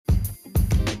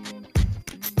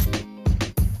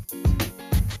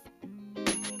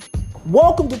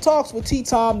Welcome to Talks with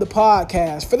T-Tom, the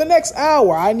podcast. For the next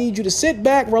hour, I need you to sit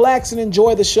back, relax, and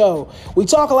enjoy the show. We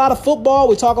talk a lot of football,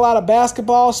 we talk a lot of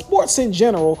basketball, sports in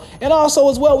general, and also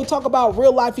as well, we talk about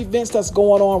real-life events that's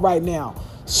going on right now.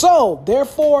 So,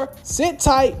 therefore, sit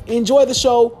tight, enjoy the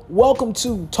show. Welcome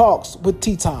to Talks with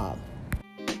T-Tom.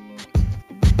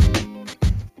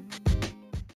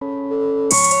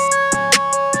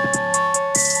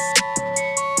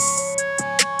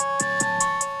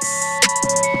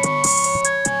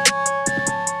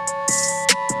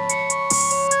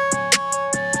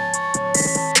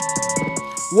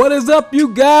 What is up, you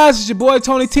guys? It's your boy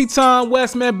Tony T-Tom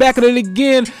West, man, back at it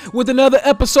again with another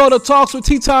episode of Talks with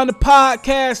T-Tom, the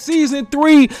podcast, Season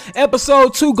 3,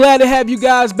 Episode 2. Glad to have you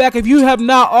guys back. If you have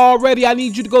not already, I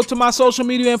need you to go to my social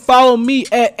media and follow me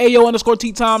at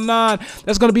AO_T-Tom9.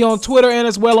 That's going to be on Twitter and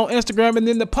as well on Instagram. And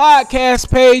then the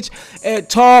podcast page at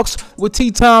Talks with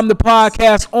T-Tom, the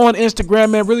podcast on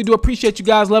Instagram, man. Really do appreciate you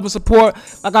guys' love and support.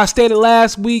 Like I stated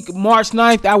last week, March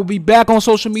 9th, I will be back on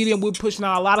social media and we'll be pushing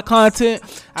out a lot of content.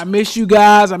 I miss you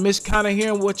guys. I miss kind of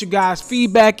hearing what your guys'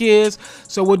 feedback is.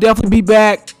 So we'll definitely be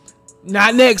back,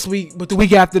 not next week, but the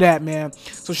week after that, man.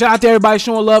 So shout out to everybody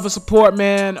showing love and support,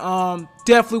 man.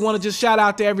 Definitely want to just shout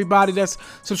out to everybody that's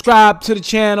subscribed to the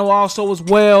channel also as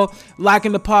well,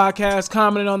 liking the podcast,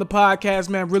 commenting on the podcast,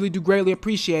 man. Really do greatly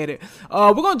appreciate it.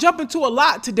 We're going to jump into a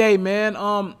lot today, man.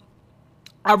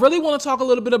 I really want to talk a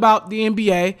little bit about the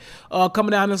NBA coming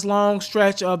down this long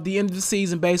stretch of the end of the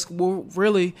season, basically. We're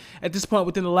really, at this point,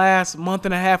 within the last month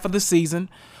and a half of the season.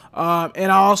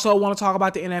 And I also want to talk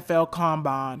about the NFL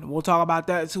Combine. We'll talk about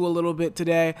that, too, a little bit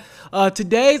today.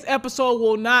 Today's episode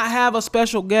will not have a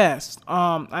special guest.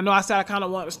 I know I said I kind of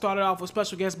wanted to start it off with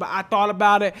special guests, but I thought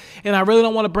about it, and I really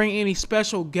don't want to bring any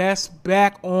special guests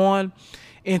back on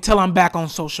until I'm back on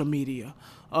social media.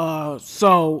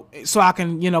 So I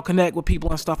can, connect with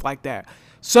people and stuff like that.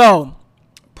 So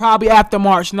probably after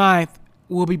March 9th,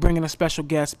 we'll be bringing a special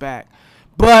guest back.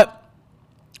 But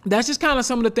that's just kind of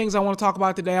some of the things I want to talk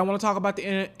about today. I want to talk about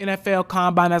the NFL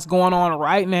Combine that's going on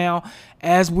right now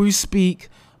as we speak.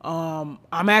 I'm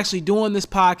actually doing this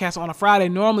podcast on a Friday.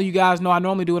 Normally, you guys know I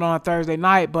normally do it on a Thursday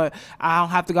night, but I don't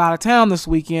have to go out of town this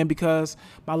weekend because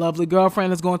my lovely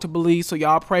girlfriend is going to Belize, so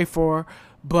y'all pray for her.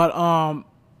 But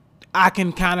I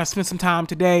can kind of spend some time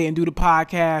today and do the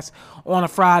podcast on a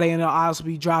Friday, and I'll also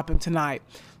be dropping tonight.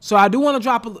 So I do want to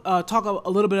talk a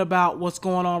little bit about what's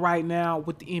going on right now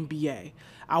with the NBA.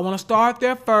 I want to start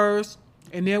there first,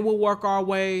 and then we'll work our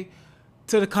way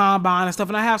to the Combine and stuff.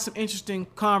 And I have some interesting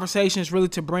conversations really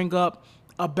to bring up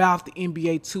about the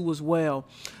NBA too as well.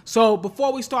 So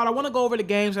before we start, I want to go over the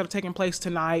games that are taking place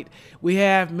tonight. We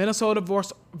have Minnesota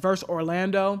versus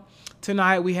Orlando.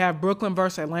 Tonight, we have Brooklyn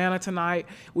versus Atlanta tonight.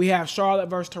 We have Charlotte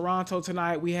versus Toronto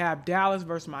tonight. We have Dallas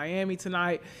versus Miami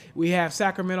tonight. We have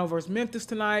Sacramento versus Memphis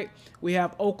tonight. We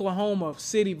have Oklahoma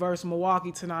City versus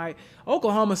Milwaukee tonight.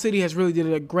 Oklahoma City has really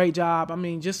did a great job. I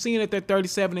mean, just seeing that they're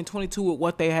 37-22 with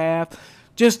what they have,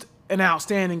 just an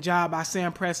outstanding job by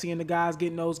Sam Presti and the guys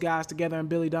getting those guys together and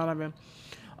Billy Donovan.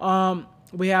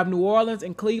 We have New Orleans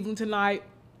and Cleveland tonight.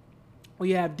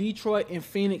 We have Detroit and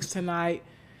Phoenix tonight.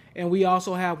 And we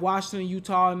also have Washington and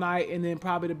Utah tonight, and then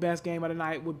probably the best game of the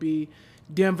night would be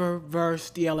Denver versus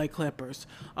the LA Clippers.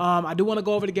 I do want to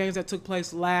go over the games that took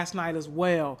place last night as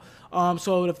well.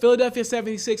 So the Philadelphia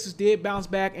 76ers did bounce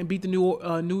back and beat the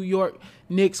New York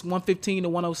Knicks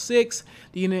 115-106.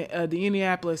 The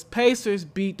Indianapolis Pacers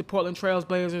beat the Portland Trail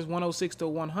Blazers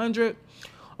 106-100.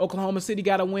 Oklahoma City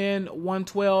got a win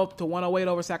 112-108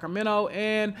 over Sacramento.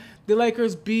 And the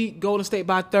Lakers beat Golden State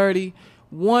by 30.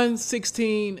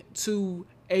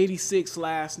 116-86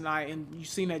 last night, and you've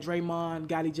seen that Draymond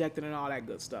got ejected and all that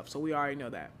good stuff, so we already know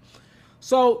that.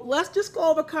 So let's just go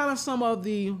over kind of some of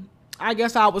the, I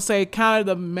guess I would say, kind of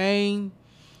the main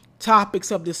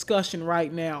topics of discussion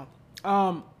right now.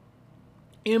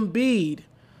 Embiid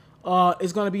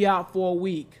is going to be out for a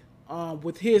week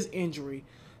with his injury.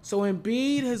 So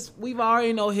Embiid we've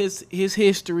already know his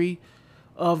history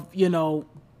of,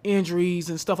 injuries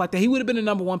and stuff like that. He would have been the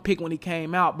number one pick when he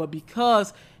came out, but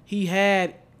because he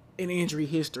had an injury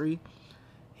history,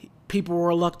 people were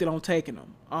reluctant on taking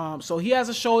him. So he has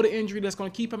a shoulder injury that's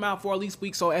going to keep him out for at least a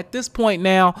week. So at this point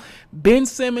now, Ben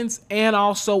Simmons and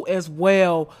also as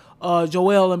well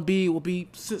Joel Embiid will be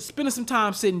spending some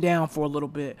time sitting down for a little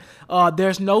bit.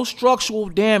 There's no structural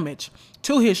damage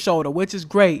to his shoulder, which is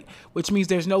great, which means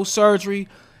there's no surgery.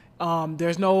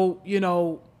 There's no,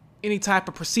 any type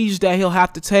of procedure that he'll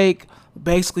have to take,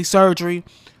 basically surgery,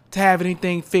 to have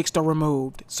anything fixed or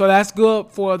removed. So that's good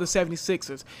for the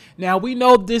 76ers. Now, we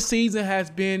know this season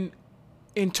has been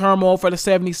in turmoil for the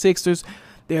 76ers.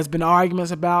 There's been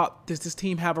arguments about, does this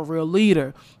team have a real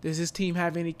leader? Does this team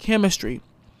have any chemistry?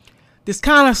 This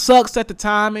kind of sucks at the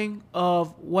timing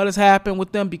of what has happened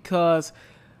with them, because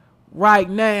right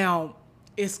now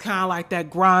it's kind of like that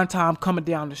grind time coming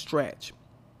down the stretch.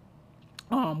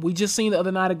 We just seen the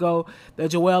other night ago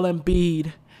that Joel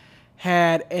Embiid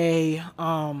had a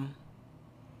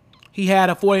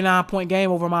 49-point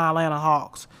game over my Atlanta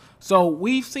Hawks. So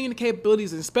we've seen the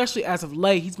capabilities, and especially as of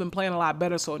late, he's been playing a lot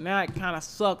better. So now it kind of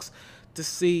sucks to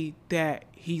see that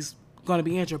he's going to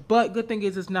be injured. But good thing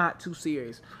is it's not too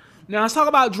serious. Now let's talk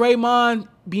about Draymond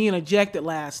being ejected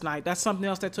last night. That's something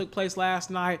else that took place last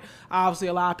night. Obviously,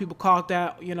 a lot of people caught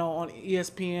that, on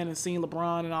ESPN and seeing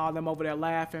LeBron and all of them over there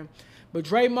laughing. But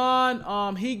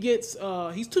Draymond,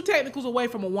 he's 2 technicals away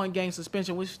from a 1-game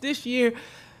suspension, which this year,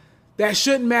 that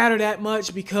shouldn't matter that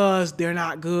much because they're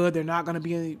not good. They're not going to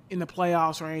be in the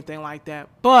playoffs or anything like that.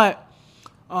 But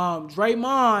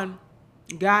Draymond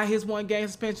got his 1-game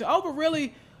suspension over.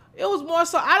 Really, it was more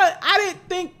so. I didn't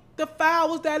think the foul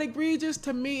was that egregious.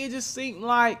 To me, it just seemed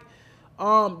like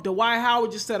Dwight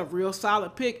Howard just set a real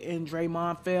solid pick, and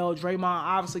Draymond fell. Draymond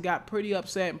obviously got pretty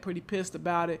upset and pretty pissed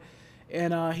about it,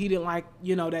 and he didn't like,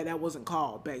 that wasn't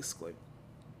called, basically.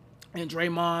 And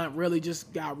Draymond really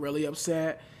just got really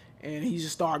upset, and he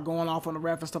just started going off on the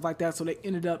ref and stuff like that, so they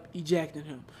ended up ejecting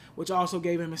him, which also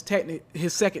gave him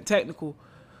his second technical,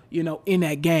 in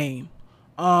that game.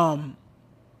 Draymond's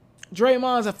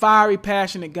a fiery,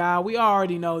 passionate guy. We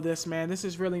already know this, man. This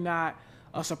is really not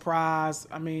a surprise.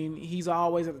 I mean, he's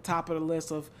always at the top of the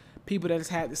list of people that has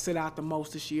had to sit out the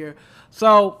most this year.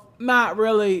 So not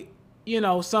really,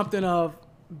 something of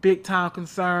big-time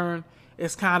concern.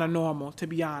 It's kind of normal, to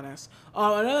be honest.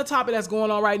 Another topic that's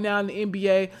going on right now in the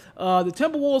NBA, the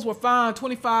Timberwolves were fined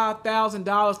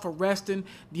 $25,000 for arresting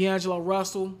D'Angelo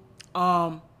Russell.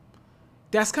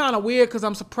 That's kind of weird because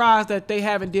I'm surprised that they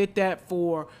haven't did that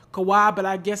for Kawhi, but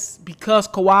I guess because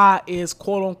Kawhi is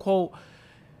quote-unquote,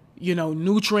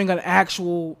 nurturing an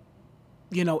actual,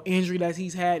 injury that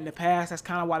he's had in the past, that's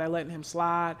kind of why they're letting him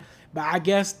slide. But I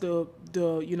guess the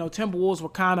Timberwolves were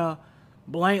kind of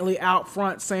blatantly out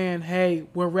front saying, hey,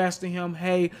 we're resting him.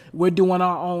 Hey, we're doing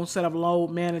our own set of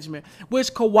load management,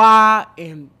 which Kawhi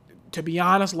and, to be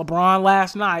honest, LeBron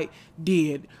last night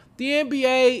did. The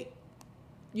NBA,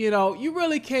 you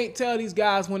really can't tell these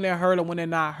guys when they're hurt or when they're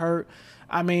not hurt.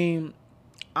 I mean,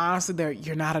 honestly,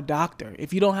 you're not a doctor.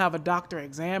 If you don't have a doctor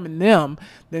examine them,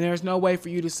 then there's no way for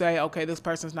you to say, okay, this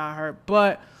person's not hurt.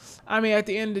 But, I mean, at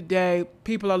the end of the day,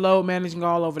 people are load managing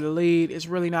all over the league. It's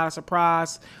really not a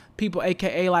surprise. People,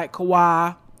 a.k.a. like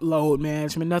Kawhi, load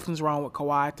management. Nothing's wrong with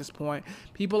Kawhi at this point.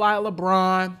 People like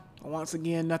LeBron, once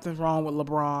again, nothing's wrong with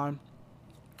LeBron.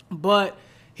 But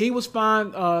he was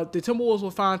fined, the Timberwolves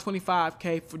were fined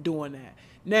 $25,000 for doing that.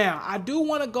 Now, I do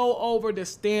want to go over the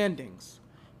standings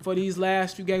for these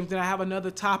last few games. Then I have another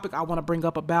topic I want to bring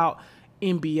up about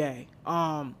NBA.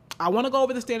 I want to go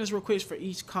over the standings real quick for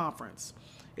each conference,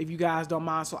 if you guys don't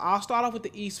mind. So I'll start off with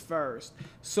the East first.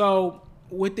 So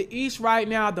with the East right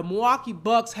now, the Milwaukee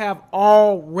Bucks have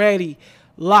already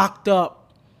locked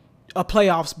up a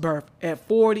playoffs berth at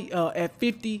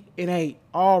 50-8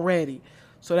 already.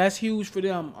 So that's huge for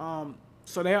them.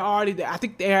 So they're already, I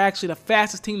think they're actually the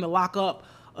fastest team to lock up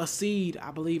a seed,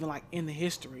 I believe, in the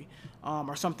history,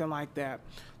 or something like that.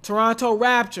 Toronto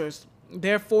Raptors,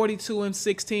 they're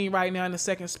 42-16 right now in the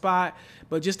second spot,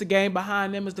 but just a game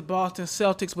behind them is the Boston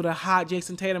Celtics with a hot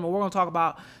Jason Tatum, and we're going to talk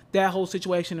about that whole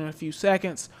situation in a few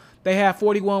seconds. They have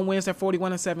 41 wins. They're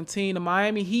 41-17. The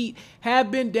Miami Heat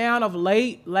have been down of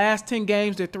late. Last 10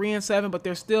 games, they're 3-7, but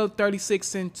they're still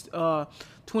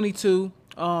 36-22.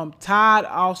 Tied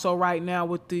also right now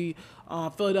with the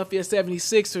Philadelphia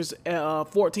 76ers,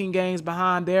 14 games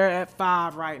behind. They're at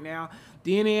 5 right now.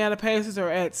 The Indiana Pacers are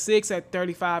at 6 at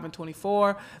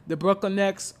 35-24. The Brooklyn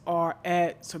Nets are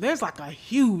at, so there's like a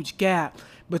huge gap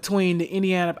between the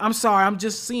Indiana. I'm sorry, I'm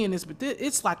just seeing this, but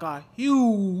it's like a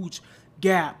huge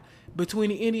gap between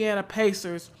the Indiana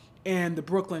Pacers and the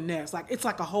Brooklyn Nets. Like, it's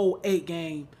like a whole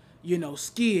 8-game,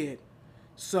 skid.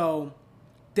 So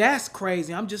that's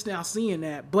crazy. I'm just now seeing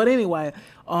that. But anyway,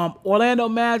 Orlando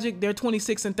Magic, they're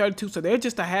 26-32, so they're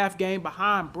just a half game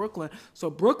behind Brooklyn. So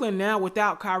Brooklyn now,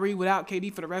 without Kyrie, without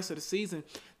KD for the rest of the season,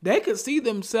 they could see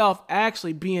themselves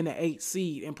actually being the 8th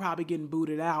seed and probably getting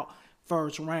booted out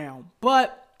first round.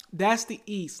 But that's the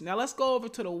East. Now let's go over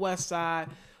to the West side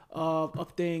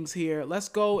of things here. Let's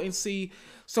go and see.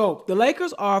 So the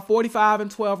Lakers are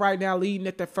 45-12 right now, leading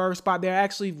at their first spot. They're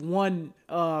actually won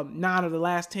 9 of the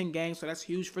last 10 games, so that's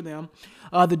huge for them.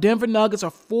 The Denver Nuggets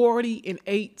are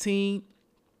 40-18.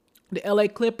 The LA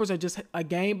Clippers are just a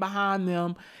game behind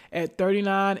them at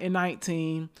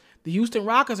 39-19. The Houston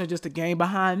Rockets are just a game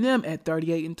behind them at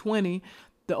 38-20.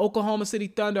 The Oklahoma City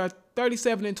Thunder are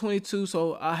 37-22,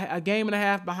 so a game and a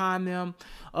half behind them.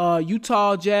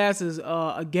 Utah Jazz is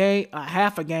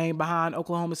half a game behind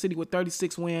Oklahoma City with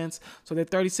 36 wins, so they're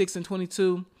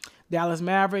 36-22. Dallas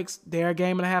Mavericks, they're a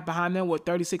game and a half behind them with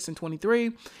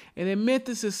 36-23. And then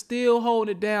Memphis is still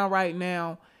holding it down right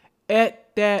now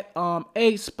at that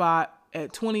 8th spot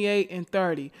at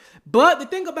 28-30. But the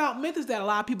thing about Memphis that a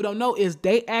lot of people don't know is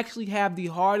they actually have the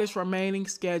hardest remaining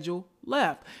schedule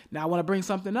left. Now I want to bring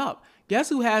something up. Guess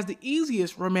who has the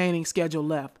easiest remaining schedule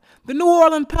left? The New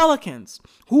Orleans Pelicans,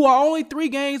 who are only 3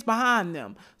 games behind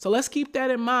them. So let's keep that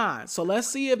in mind. So let's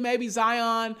see if maybe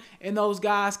Zion and those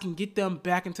guys can get them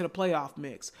back into the playoff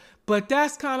mix. But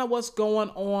that's kind of what's going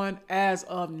on as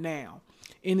of now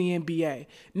in the NBA.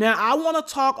 Now, I want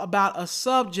to talk about a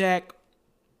subject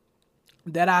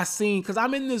that I seen because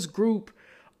I'm in this group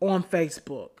on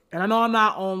Facebook. And I know I'm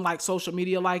not on like social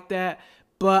media like that,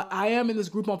 but I am in this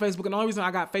group on Facebook. And the only reason I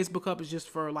got Facebook up is just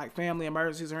for like family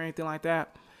emergencies or anything like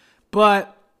that.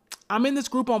 But I'm in this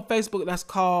group on Facebook that's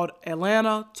called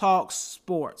Atlanta Talks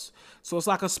Sports. So it's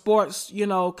like a sports,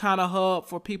 kind of hub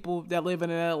for people that live in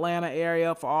the Atlanta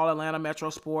area, for all Atlanta Metro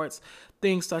sports,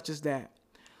 things such as that.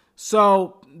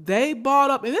 So they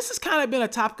brought up, and this has kind of been a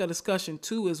topic of discussion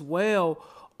too as well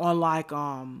on like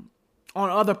on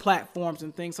other platforms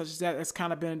and things such as that. It's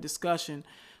kind of been a discussion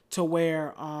to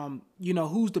where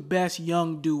who's the best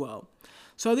young duo.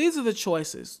 So these are the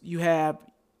choices. You have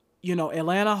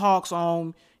Atlanta Hawks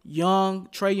own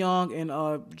Trae Young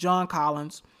and John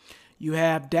Collins. You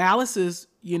have Dallas's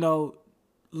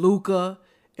Luka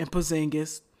and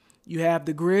Porzingis. You have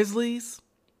the Grizzlies,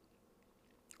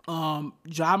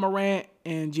 Ja Morant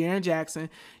and Jaren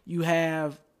Jackson. You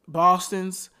have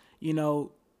Boston's,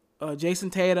 Jason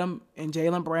Tatum and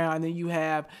Jaylen Brown. And then you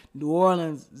have New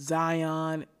Orleans,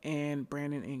 Zion and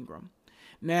Brandon Ingram.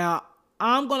 Now,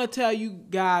 I'm going to tell you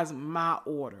guys my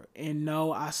order. And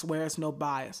no, I swear it's no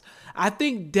bias. I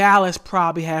think Dallas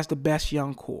probably has the best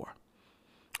young core.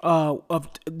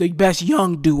 Of the best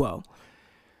young duo.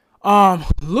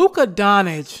 Luka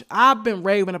Doncic, I've been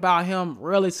raving about him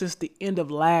really since the end of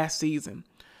last season.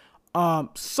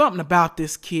 Something about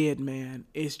this kid, man,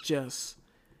 it's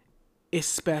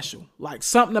special. Like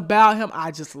something about him I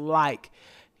just like.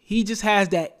 He just has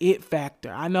that it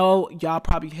factor. I know y'all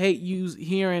probably hate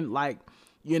hearing like,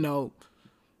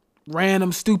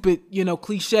 random stupid,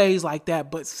 cliches like that.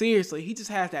 But seriously, he just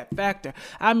has that factor.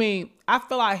 I mean, I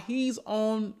feel like he's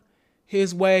on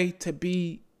his way to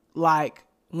be like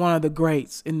one of the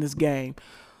greats in this game.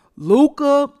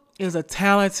 Luka is a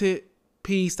talented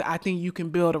piece that I think you can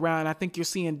build around. I think you're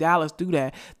seeing Dallas do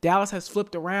that. Dallas has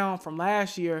flipped around from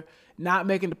last year, not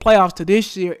making the playoffs, to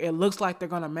this year. It looks like they're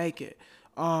going to make it.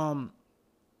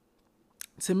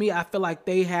 To me, I feel like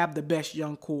they have the best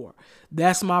young core.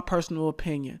 That's my personal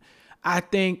opinion. I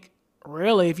think,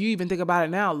 really, if you even think about it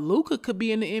now, Luka could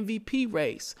be in the MVP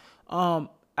race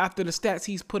after the stats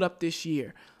he's put up this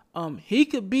year. He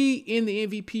could be in the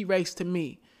MVP race to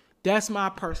me. That's my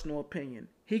personal opinion.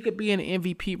 He could be in the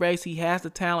MVP race. He has the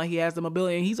talent. He has the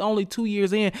mobility. And he's only 2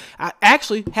 years in.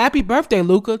 Actually, happy birthday,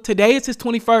 Luka. Today is his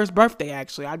 21st birthday,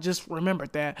 actually. I just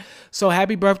remembered that. So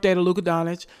happy birthday to Luka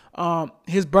Doncic.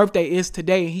 His birthday is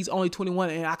today, and he's only 21.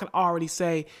 And I can already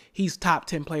say he's top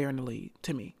 10 player in the league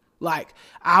to me. Like,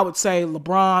 I would say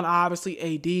LeBron, obviously.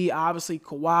 AD, obviously.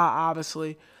 Kawhi,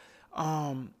 obviously.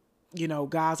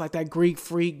 Guys like that Greek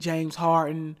Freak, James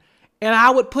Harden. And I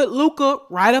would put Luka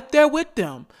right up there with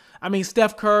them. I mean,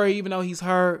 Steph Curry, even though he's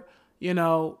hurt,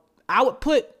 I would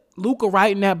put Luka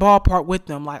right in that ballpark with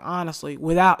them, like, honestly,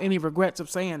 without any regrets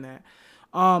of saying that.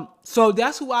 So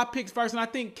that's who I picked first. And I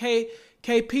think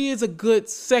KP is a good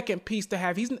second piece to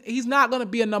have. He's not going to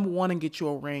be a number one and get you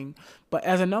a ring. But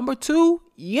as a number two,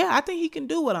 yeah, I think he can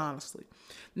do it, honestly.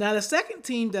 Now, the second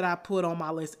team that I put on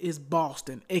my list is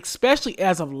Boston, especially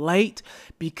as of late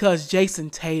because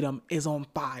Jason Tatum is on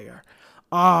fire.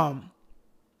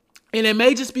 And it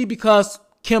may just be because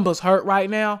Kemba's hurt right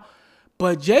now,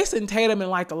 but Jason Tatum in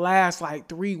like the last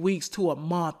 3 weeks to a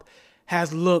month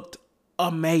has looked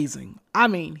amazing. I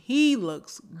mean, he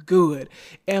looks good.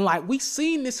 And we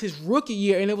seen this his rookie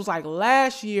year, and it was like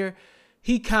last year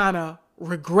he kind of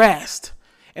regressed.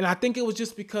 And I think it was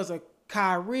just because of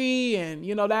Kyrie and,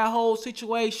 that whole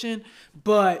situation.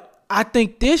 But I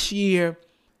think this year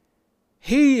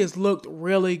he has looked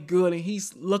really good, and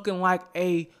he's looking like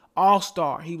a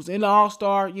all-star. He was in the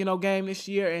all-star, game this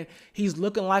year, and he's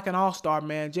looking like an all-star,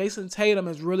 man. Jason Tatum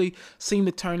has really seemed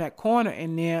to turn that corner.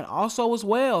 And then also as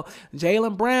well,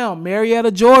 Jaylen Brown,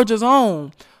 Marietta, Georgia's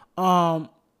own.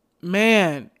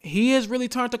 Man, he has really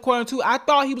turned the corner too. I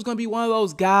thought he was going to be one of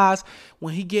those guys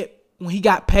when he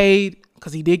got paid,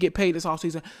 because he did get paid this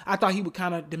offseason, I thought he would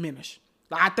kind of diminish.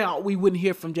 I thought we wouldn't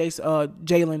hear from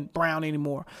Jaylen Brown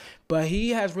anymore. But he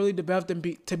has really developed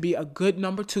to be a good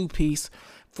number 2 piece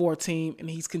for a team, and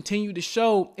he's continued to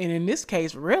show, and in this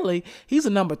case, really, he's a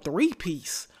number 3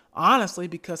 piece, honestly,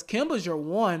 because Kemba's your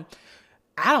 1.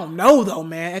 I don't know, though,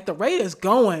 man. At the rate it's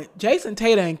going, Jason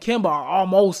Tatum and Kemba are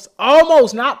almost,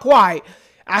 not quite.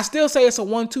 I still say it's a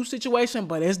 1-2 situation,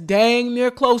 but it's dang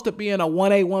near close to being a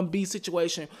 1A, 1B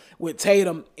situation with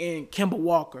Tatum and Kemba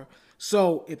Walker.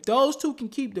 So if those two can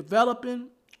keep developing,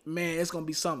 man, it's going to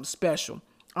be something special.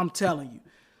 I'm telling you.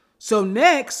 So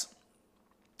next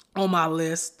on my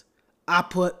list, I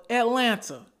put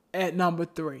Atlanta at number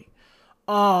 3.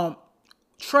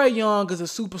 Trae Young is a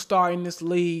superstar in this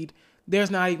league.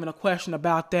 There's not even a question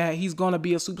about that. He's going to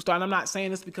be a superstar. And I'm not saying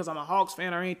this because I'm a Hawks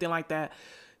fan or anything like that.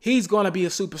 He's going to be a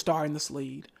superstar in this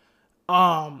league.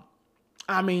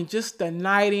 Just the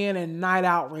night in and night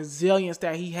out resilience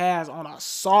that he has on a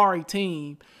sorry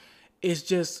team is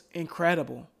just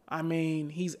incredible.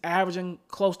 He's averaging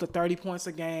close to 30 points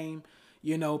a game,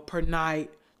 per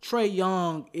night. Trae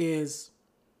Young is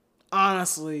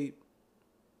honestly,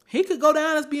 he could go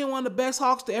down as being one of the best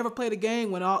Hawks to ever play the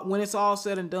game when it's all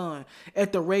said and done.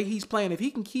 At the rate he's playing, if he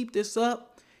can keep this up,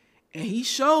 and he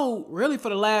showed really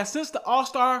since the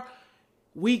All-Star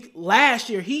week last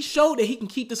year, he showed that he can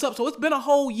keep this up. So it's been a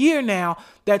whole year now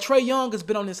that Trae Young has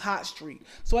been on this hot streak.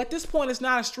 So at this point, it's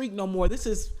not a streak no more. This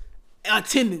is a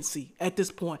tendency at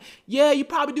this point. Yeah, you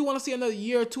probably do want to see another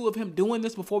year or two of him doing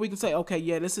this before we can say, okay,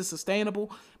 yeah, this is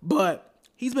sustainable. But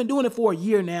he's been doing it for a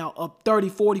year now of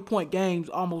 30, 40-point games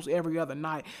almost every other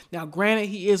night. Now, granted,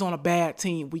 he is on a bad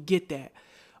team. We get that.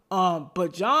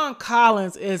 But John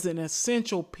Collins is an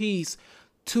essential piece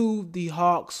to the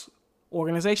Hawks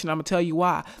organization. I'm going to tell you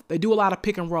why. They do a lot of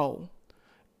pick and roll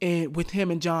with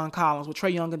him and John Collins, with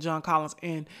Trae Young and John Collins.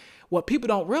 And what people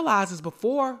don't realize is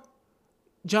before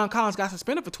John Collins got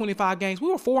suspended for 25 games, we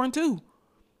were 4-2.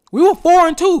 We were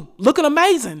 4-2, looking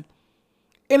amazing.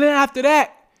 And then after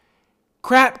that,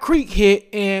 Crab Creek hit,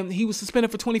 and he was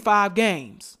suspended for 25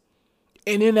 games.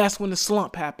 And then that's when the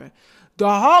slump happened. The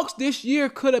Hawks this year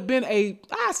could have been I'd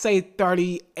say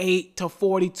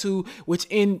 38-42, which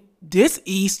in this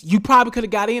East, you probably could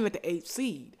have got in at the 8th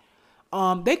seed.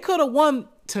 They could have won,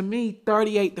 to me,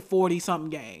 38-40 something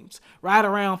games, right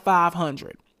around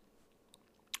 500.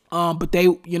 But they,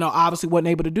 obviously wasn't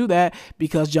able to do that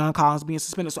because John Collins being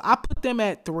suspended. So I put them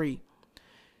at 3.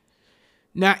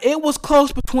 Now, it was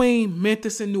close between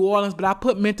Memphis and New Orleans, but I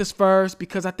put Memphis first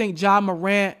because I think Ja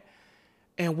Morant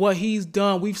and what he's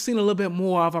done, we've seen a little bit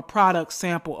more of a product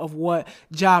sample of what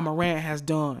Ja Morant has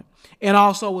done. And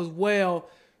also as well,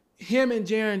 him and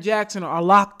Jaren Jackson are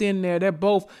locked in there. They're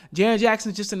both, Jaren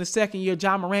Jackson's just in the second year.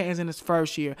 Ja Morant is in his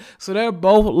first year. So they're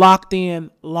both locked in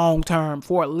long term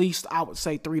for at least, I would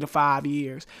say, 3 to 5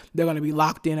 years. They're going to be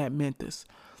locked in at Memphis.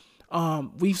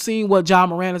 We've seen what Ja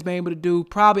Morant has been able to do.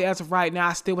 Probably as of right now,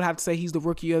 I still would have to say he's the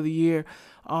rookie of the year.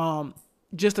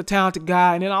 Just a talented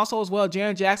guy. And then also as well,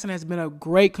 Jaren Jackson has been a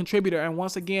great contributor. And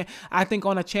once again, I think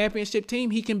on a championship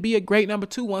team, he can be a great number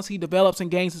 2 once he develops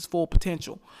and gains his full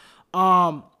potential.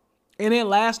 And then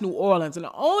last, New Orleans. And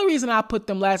the only reason I put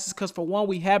them last is because, for one,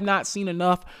 we have not seen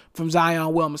enough from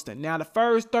Zion Williamson. Now, the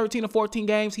first 13 or 14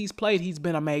 games he's played, he's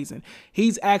been amazing.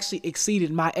 He's actually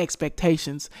exceeded my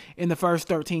expectations in the first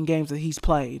 13 games that he's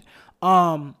played.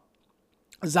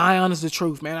 Zion is the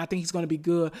truth, man. I think he's going to be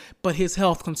good, but his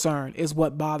health concern is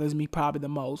what bothers me probably the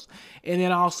most. And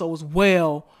then also as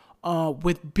well,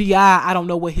 with B.I., I don't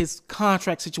know what his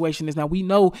contract situation is. Now, we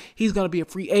know he's going to be a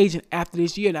free agent after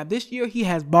this year. Now, this year, he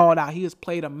has balled out. He has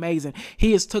played amazing.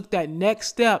 He has took that next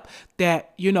step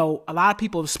that, a lot of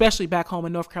people, especially back home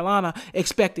in North Carolina,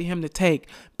 expected him to take.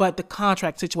 But the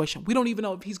contract situation, we don't even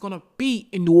know if he's going to be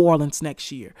in New Orleans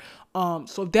next year.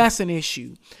 So that's an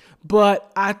issue.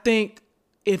 But I think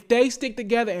if they stick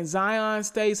together and Zion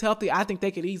stays healthy, I think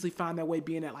they could easily find their way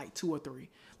being at like 2 or 3.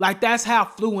 Like, that's how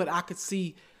fluent I could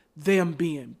see them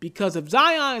being. Because if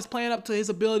Zion is playing up to his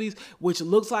abilities, which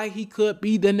looks like he could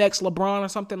be the next LeBron or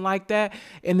something like that,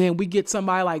 and then we get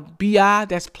somebody like B.I.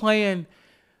 that's playing,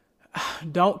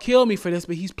 don't kill me for this,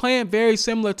 but he's playing very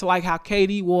similar to like how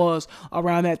KD was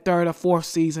around that 3rd or 4th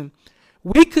season,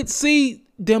 we could see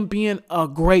them being a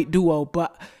great duo.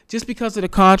 But just because of the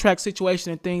contract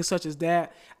situation and things such as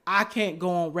that, I can't go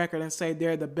on record and say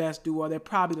they're the best duo. They're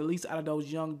probably the least out of those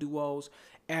young duos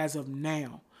as of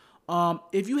now.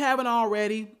 If you haven't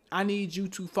already, I need you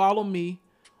to follow me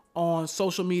on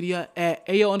social media at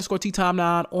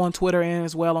AO_TeaTime9 on Twitter and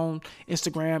as well on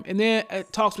Instagram. And then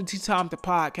at Talks with T-Time, the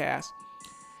podcast.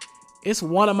 It's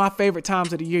one of my favorite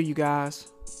times of the year, you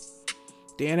guys.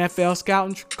 The NFL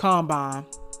Scouting Combine.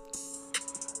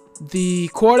 The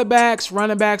quarterbacks,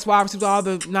 running backs, wide receivers, all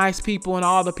the nice people and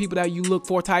all the people that you look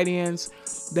for, tight ends,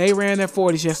 they ran their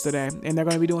 40s yesterday. And they're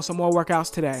going to be doing some more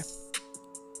workouts today.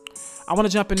 I want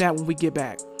to jump in that when we get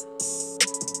back.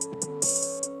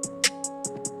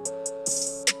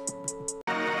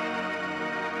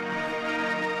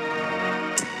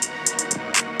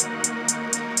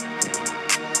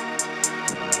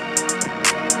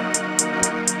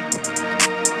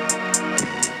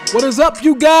 What is up,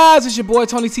 you guys? It's your boy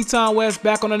Tony T-Time West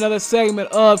back on another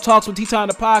segment of Talks with T-Time,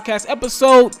 the podcast,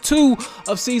 episode 2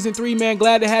 of season 3, man.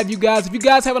 Glad to have you guys. If you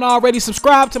guys haven't already,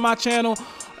 subscribed to my channel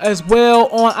as well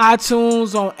on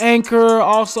iTunes, on Anchor,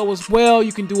 also as well.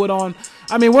 You can do it on,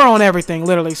 we're on everything,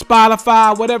 literally.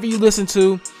 Spotify, whatever you listen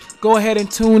to. Go ahead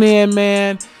and tune in,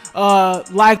 man.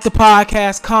 Like the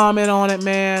podcast, comment on it,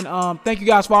 man. Thank you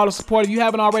guys for all the support. If you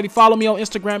haven't already, follow me on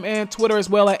Instagram and Twitter as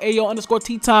well at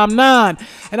AO_TeaTime9.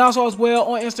 And also as well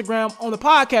on Instagram on the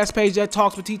podcast page that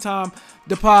Talks with T-Time,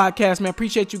 the podcast, man.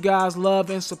 Appreciate you guys' love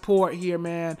and support here,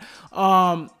 man.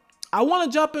 I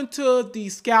want to jump into the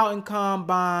scouting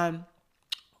combine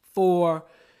for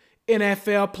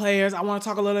NFL players. I want to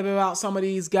talk a little bit about some of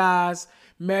these guys'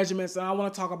 measurements, and I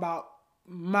want to talk about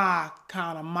my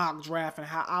kind of mock draft and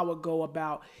how I would go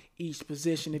about each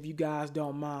position, if you guys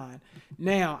don't mind.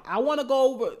 Now, I want to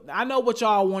go over, I know what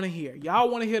y'all want to hear. Y'all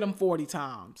want to hear them 40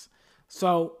 times.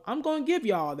 So I'm going to give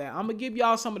y'all that. I'm going to give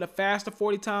y'all some of the faster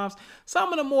 40 times,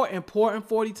 some of the more important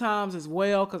 40 times as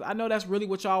well, because I know that's really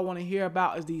what y'all want to hear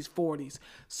about is these 40s.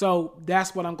 So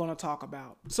that's what I'm going to talk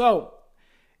about. So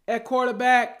at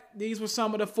quarterback, these were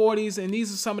some of the 40s, and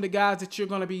these are some of the guys that you're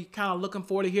going to be kind of looking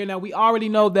for to hear. Now, we already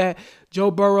know that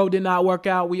Joe Burrow did not work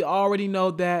out. We already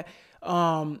know that,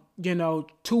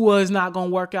 Tua is not going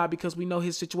to work out because we know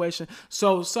his situation.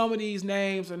 So some of these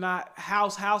names are not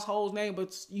household names,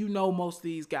 but you know most of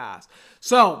these guys.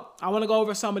 So I want to go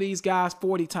over some of these guys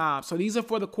 40 times. So these are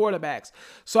for the quarterbacks.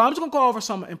 So I'm just going to go over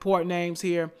some important names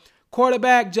here.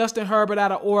 Quarterback, Justin Herbert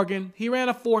out of Oregon. He ran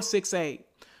a 4.68.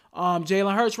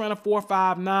 Jalen Hurts ran a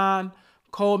 4.59.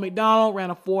 Cole McDonald ran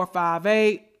a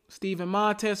 4.58. Steven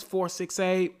Montez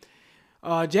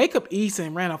 4.68. Jacob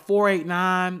Eason ran a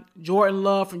 4.89. Jordan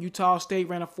Love from Utah State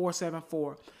ran a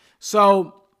 4.74.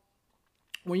 So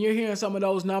when you're hearing some of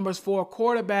those numbers for a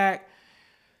quarterback,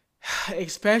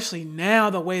 especially now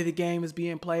the way the game is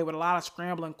being played with a lot of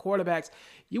scrambling quarterbacks,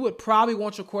 you would probably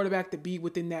want your quarterback to be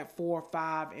within that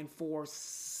 4.5 and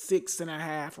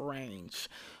 4.6.5 range.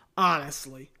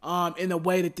 Honestly, in the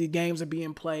way that the games are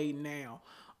being played now.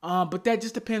 But that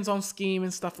just depends on scheme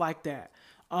and stuff like that.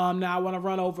 Now I want to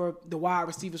run over the wide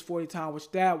receivers 40 times,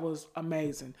 which that was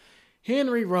amazing.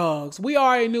 Henry Ruggs, we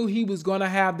already knew he was going to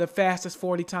have the fastest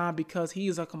 40 time because he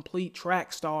is a complete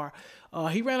track star.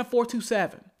 He ran a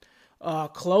 4.27.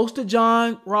 Close to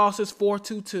John Ross's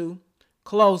 4.22.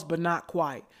 Close, but not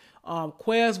quite.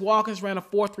 Quez Watkins ran a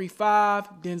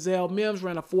 4.35. Denzel Mims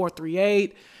ran a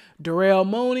 4.38. Darrell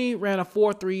Mooney ran a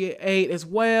 4.38 as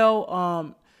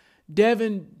well.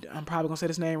 Devin, I'm probably going to say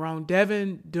this name wrong.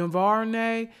 Devin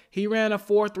Duvernay, he ran a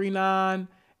 4.39.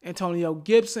 Antonio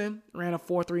Gibson ran a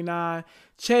 4.39.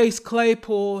 Chase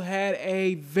Claypool had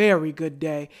a very good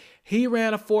day. He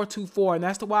ran a 4.24, and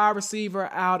that's the wide receiver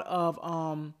out of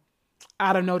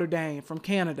Notre Dame from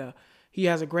Canada. He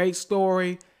has a great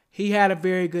story. He had a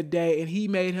very good day, and he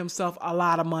made himself a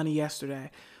lot of money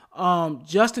yesterday.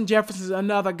 Justin Jefferson is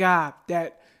another guy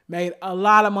that made a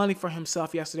lot of money for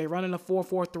himself yesterday, running a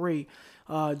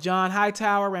 4.43. John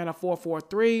Hightower ran a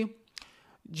 4.43.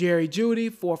 Jerry Jeudy,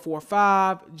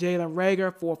 4.45. Jalen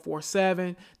Reagor,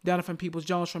 4.47. Donovan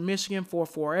Peoples-Jones from Michigan,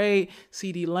 4.48.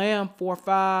 CeeDee Lamb,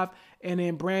 4.5. And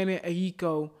then Brandon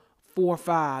Ayiko,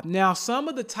 4.5. Now, some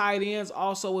of the tight ends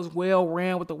also as well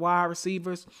ran with the wide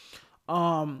receivers.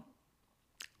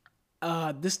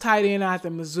 This tight end out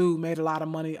of Mizzou made a lot of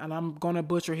money, and I'm going to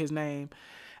butcher his name.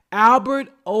 Albert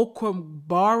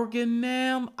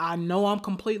Okwuegbunam. I know I'm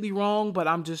completely wrong, but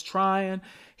I'm just trying.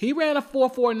 He ran a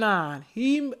 4.49.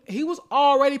 He was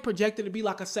already projected to be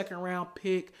like a second-round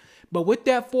pick, but with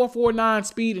that 4.49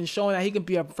 speed and showing that he can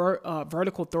be a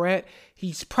vertical threat,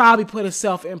 he's probably put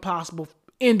himself in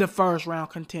the first-round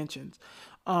contentions.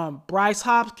 Bryce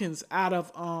Hopkins out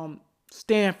of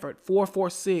Stanford,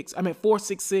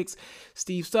 4.66.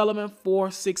 Steve Sullivan,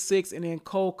 4.66. And then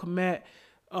Cole Kmet,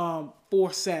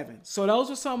 4.7. So those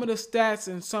are some of the stats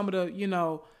and some of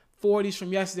the, 40s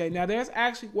from yesterday. Now, there's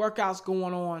actually workouts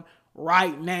going on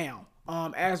right now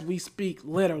as we speak,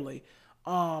 literally.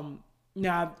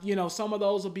 Now, some of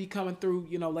those will be coming through,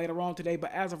 later on today.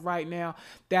 But as of right now,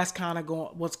 that's kind of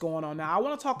what's going on. Now, I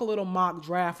want to talk a little mock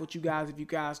draft with you guys, if you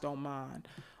guys don't mind.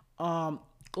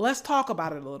 Let's talk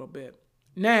about it a little bit.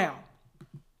 Now,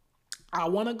 I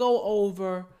want to go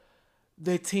over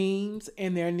the teams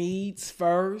and their needs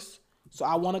first. So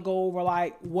I want to go over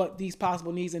what these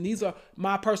possible needs, and these are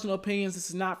my personal opinions. This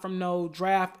is not from no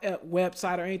draft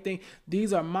website or anything.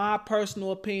 These are my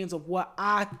personal opinions of what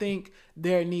I think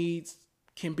their needs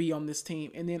can be on this team.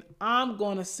 And then I'm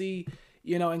going to see,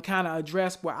 and kind of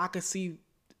address where I can see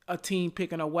a team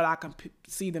picking or what I can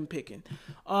see them picking.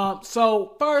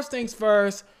 So first things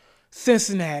first,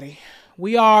 Cincinnati.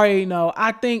 We already know.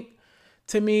 I think,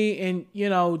 to me, and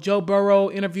Joe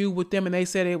Burrow interviewed with them, and they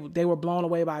said they were blown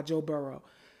away by Joe Burrow.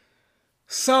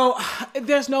 So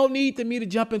there's no need to me to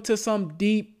jump into some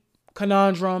deep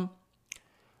conundrum.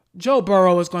 Joe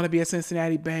Burrow is going to be a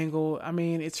Cincinnati Bengal. I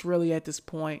mean, it's really at this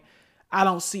point, I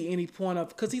don't see any point of,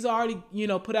 because he's already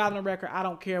put out on the record, I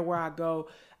don't care where I go.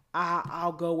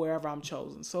 I'll go wherever I'm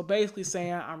chosen. So basically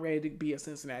saying I'm ready to be a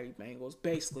Cincinnati Bengals,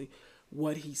 basically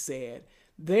what he said.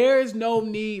 There is no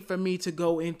need for me to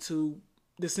go into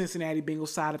the Cincinnati Bengals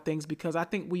side of things, because I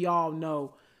think we all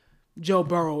know Joe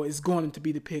Burrow is going to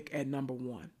be the pick at number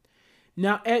 1.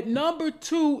 Now, at number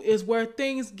 2 is where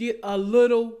things get a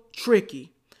little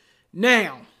tricky.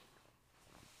 Now,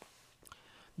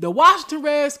 the Washington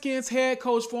Redskins head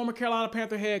coach, former Carolina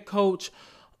Panther head coach,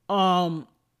 Ron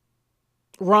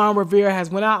Rivera, has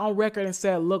went out on record and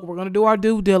said, look, we're going to do our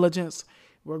due diligence.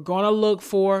 We're going to look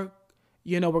for,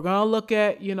 we're going to look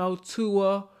at,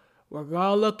 Tua. We're going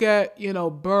to look at,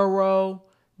 Burrow,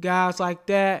 guys like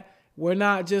that. We're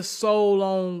not just sold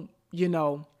on,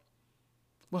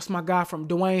 what's my guy from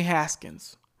Dwayne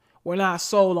Haskins. We're not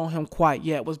sold on him quite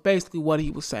yet, was basically what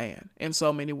he was saying in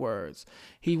so many words.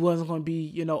 He wasn't going to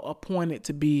be, appointed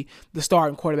to be the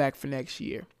starting quarterback for next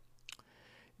year.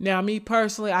 Now, me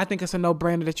personally, I think it's a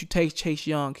no-brainer that you take Chase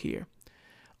Young here.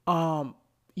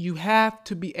 You have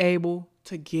to be able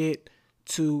to get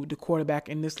to the quarterback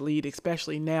in this league,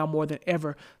 especially now more than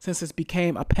ever since it's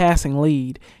became a passing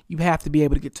lead. You have to be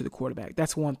able to get to the quarterback.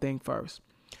 That's one thing first.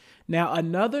 Now,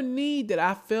 another need that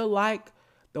I feel like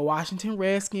the Washington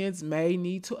Redskins may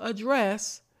need to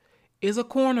address is a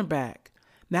cornerback.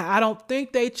 Now, I don't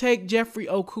think they take Jeffrey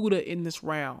Okudah in this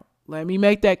round. Let me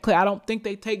make that clear. I don't think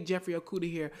they take Jeffrey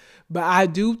Okudah here, but I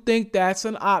do think that's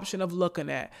an option of looking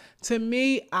at. To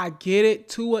me, I get it.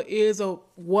 Tua is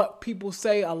what people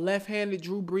say a left-handed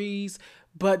Drew Brees,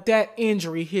 but that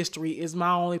injury history is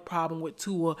my only problem with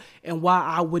Tua and why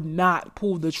I would not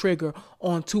pull the trigger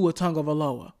on Tua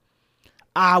Tagovailoa.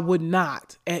 I would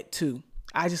not at 2.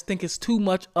 I just think it's too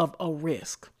much of a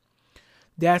risk.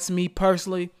 That's me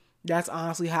personally. That's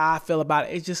honestly how I feel about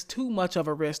it. It's just too much of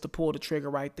a risk to pull the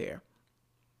trigger right there.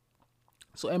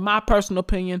 So in my personal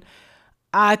opinion,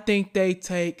 I think they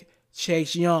take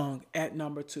Chase Young at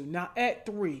number 2. Now at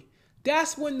 3,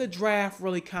 that's when the draft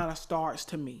really kind of starts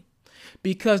to me,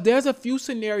 because there's a few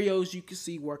scenarios you can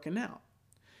see working out.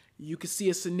 You can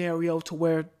see a scenario to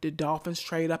where the Dolphins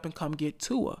trade up and come get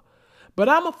Tua. But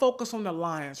I'm going to focus on the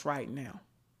Lions right now.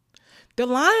 The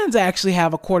Lions actually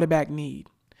have a quarterback need,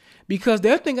 because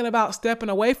they're thinking about stepping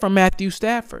away from Matthew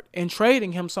Stafford and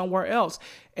trading him somewhere else,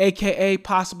 a.k.a.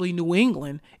 possibly New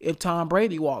England if Tom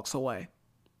Brady walks away.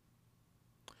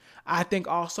 I think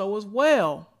also as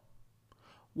well,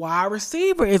 wide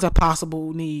receiver is a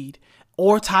possible need,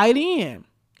 or tight end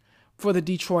for the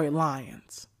Detroit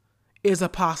Lions is a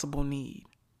possible need.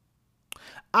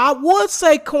 I would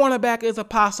say cornerback is a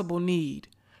possible need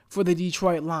for the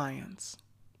Detroit Lions.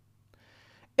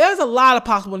 There's a lot of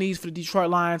possible needs for the Detroit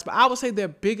Lions, but I would say their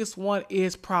biggest one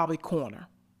is probably corner.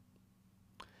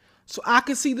 So I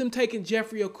can see them taking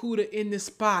Jeffrey Okudah in this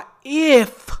spot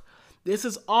if, this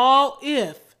is all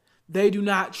if, they do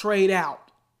not trade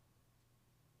out.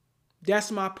 That's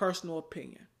my personal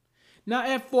opinion. Now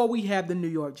at 4, we have the New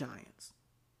York Giants.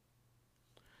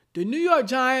 The New York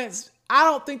Giants, I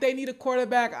don't think they need a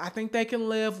quarterback. I think they can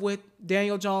live with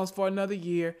Daniel Jones for another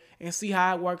year and see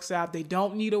how it works out. They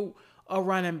don't need a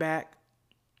running back.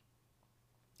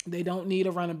 They don't need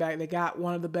a running back. They got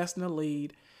one of the best in the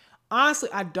league. Honestly,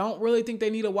 I don't really think they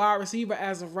need a wide receiver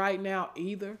as of right now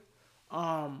either.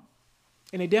 And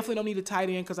they definitely don't need a tight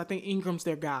end because I think Ingram's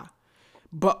their guy.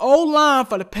 But O-line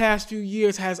for the past few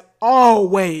years has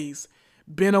always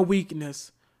been a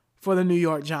weakness for the New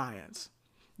York Giants.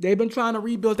 They've been trying to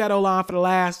rebuild that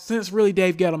O-line since really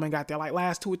Dave Gettleman got there, like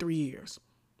last 2 or 3 years.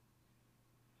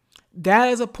 That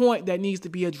is a point that needs to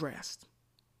be addressed.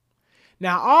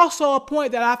 Now, also a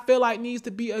point that I feel like needs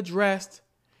to be addressed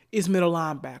is middle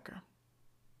linebacker.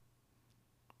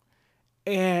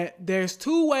 And there's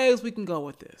 2 ways we can go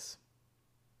with this.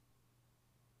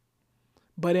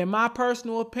 But in my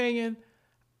personal opinion,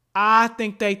 I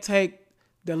think they take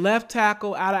the left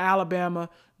tackle out of Alabama,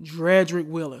 Jedrick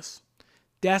Willis.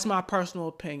 That's my personal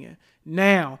opinion.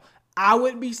 Now, I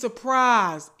wouldn't be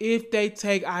surprised if they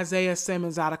take Isaiah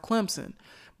Simmons out of Clemson.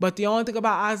 But the only thing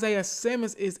about Isaiah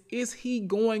Simmons is he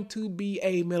going to be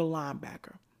a middle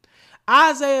linebacker?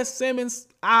 Isaiah Simmons,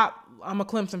 I'm a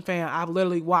Clemson fan. I've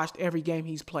literally watched every game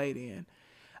he's played in.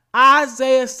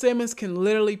 Isaiah Simmons can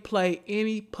literally play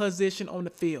any position on the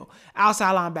field.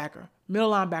 Outside linebacker,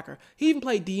 middle linebacker. He even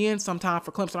played DN sometime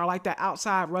for Clemson. I like that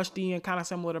outside rush DN, kind of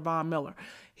similar to Von Miller.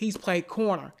 He's played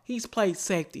corner. He's played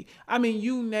safety. I mean,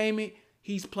 you name it,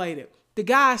 he's played it. The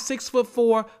guy is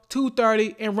 6'4",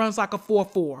 230, and runs like a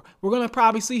 4.4. We're going to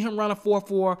probably see him run a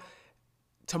 4.4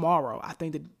 tomorrow. I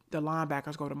think the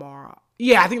linebackers go tomorrow.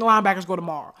 Yeah, I think the linebackers go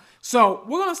tomorrow. So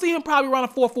we're going to see him probably run a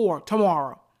 4.4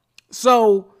 tomorrow.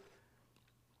 So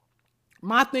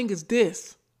my thing is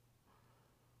this.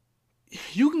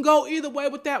 You can go either way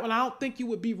with that one. I don't think you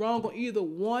would be wrong on either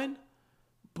one.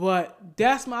 But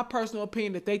that's my personal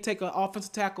opinion, that they take an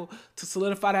offensive tackle to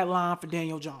solidify that line for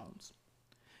Daniel Jones.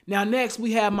 Now, next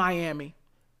we have Miami.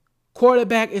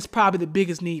 Quarterback is probably the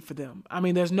biggest need for them. I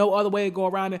mean, there's no other way to go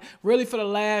around it. Really, for the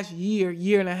last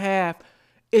year and a half,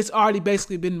 it's already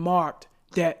basically been marked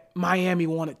that Miami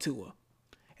wanted Tua.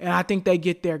 And I think they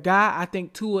get their guy. I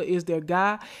think Tua is their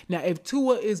guy. Now, if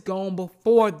Tua is gone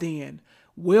before then,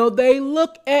 will they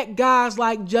look at guys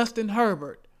like Justin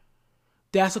Herbert?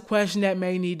 That's a question that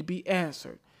may need to be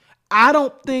answered. I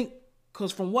don't think,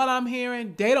 because from what I'm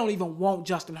hearing, they don't even want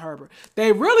Justin Herbert.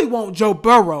 They really want Joe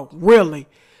Burrow, really.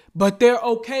 But they're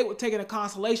okay with taking a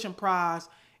consolation prize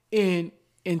in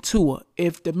Tua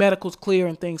if the medical's clear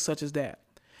and things such as that.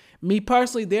 Me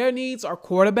personally, their needs are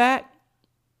quarterback.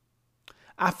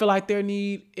 I feel like their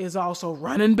need is also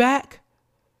running back.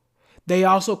 They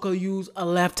also could use a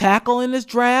left tackle in this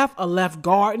draft, a left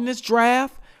guard in this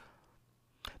draft.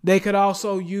 They could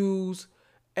also use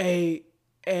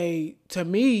to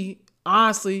me,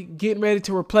 honestly, getting ready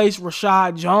to replace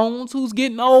Rashad Jones, who's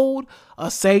getting old.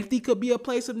 A safety could be a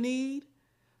place of need.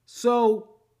 So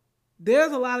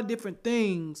there's a lot of different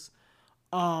things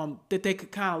that they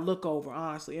could kind of look over,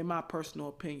 honestly, in my personal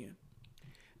opinion.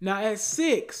 Now at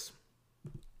 6,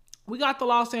 we got the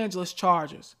Los Angeles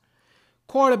Chargers.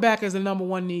 Quarterback is the number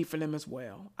 1 need for them as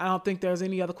well. I don't think there's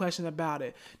any other question about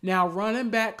it. Now, running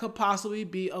back could possibly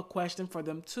be a question for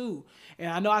them too.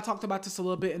 And I know I talked about this a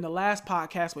little bit in the last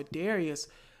podcast with Darius,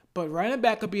 but running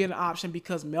back could be an option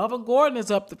because Melvin Gordon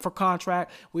is up for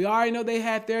contract. We already know they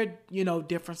had their,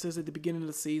 differences at the beginning of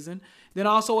the season. Then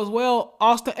also as well,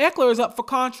 Austin Eckler is up for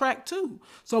contract too.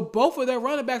 So both of their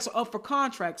running backs are up for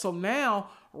contract. So now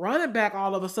running back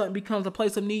all of a sudden becomes a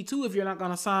place of need too if you're not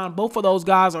going to sign both of those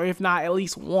guys, or if not at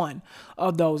least one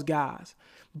of those guys.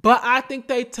 But I think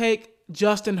they take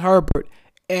Justin Herbert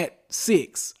at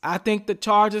 6. I think the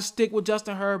Chargers stick with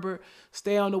Justin Herbert,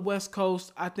 stay on the West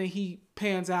Coast. I think he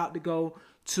pans out to go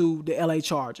to the LA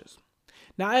Chargers.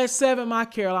 Now at 7, my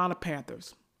Carolina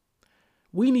Panthers.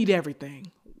 We need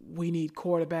everything. We need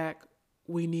quarterback.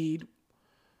 We need,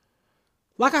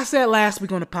 like I said last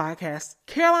week on the podcast,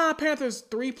 Carolina Panthers,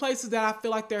 3 places that I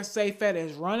feel like they're safe at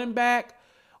is running back,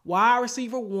 wide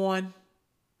receiver 1,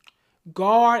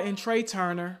 guard and Trey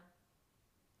Turner,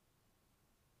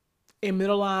 and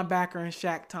middle linebacker and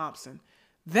Shaq Thompson.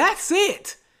 That's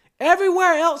it.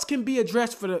 Everywhere else can be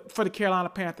addressed for the Carolina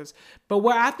Panthers. But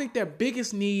where I think their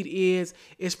biggest need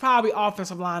is probably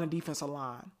offensive line and defensive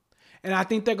line. And I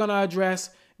think they're going to address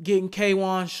getting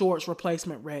K'Wan Short's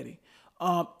replacement ready.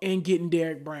 And getting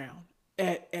Derrick Brown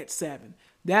at 7.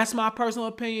 That's my personal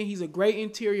opinion. He's a great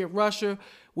interior rusher.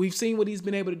 We've seen what he's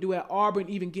been able to do at Auburn,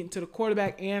 even getting to the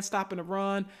quarterback and stopping the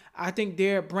run. I think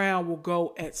Derrick Brown will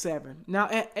go at 7. Now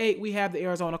at 8, we have the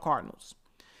Arizona Cardinals.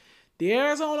 The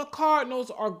Arizona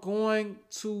Cardinals are going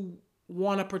to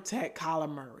want to protect Kyler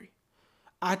Murray.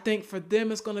 I think for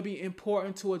them it's going to be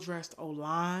important to address the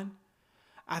O-line.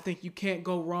 I think you can't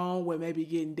go wrong with maybe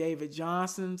getting David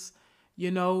Johnson's,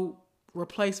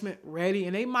 replacement ready.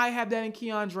 And they might have that in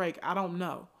Keon Drake. I don't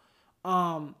know.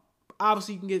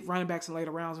 Obviously, you can get running backs in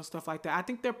later rounds and stuff like that. I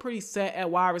think they're pretty set at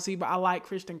wide receiver. I like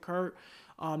Christian Kirk.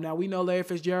 Now, we know Larry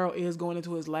Fitzgerald is going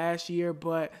into his last year,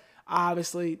 but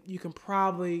Obviously, you can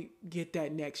probably get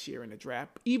that next year in the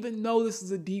draft, even though this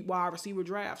is a deep wide receiver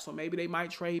draft. So maybe they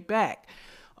might trade back.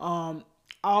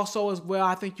 Also, as well,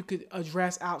 I think you could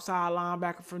address outside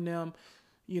linebacker from them,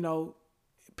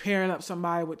 pairing up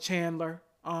somebody with Chandler.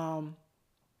 And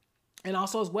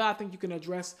also, as well, I think you can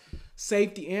address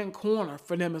safety and corner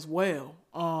for them as well.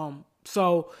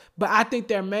 But I think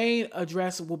their main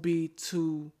address will be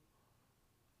to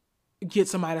get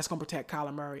somebody that's going to protect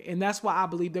Kyler Murray. And that's why I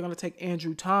believe they're going to take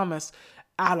Andrew Thomas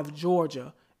out of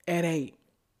Georgia at 8.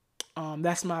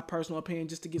 That's my personal opinion,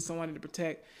 just to get someone to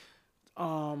protect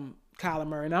Kyler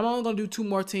Murray. And I'm only going to do 2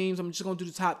 more teams. I'm just going to do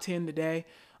the top 10 today.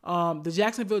 The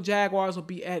Jacksonville Jaguars will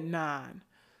be at 9.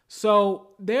 So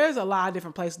there's a lot of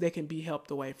different places they can be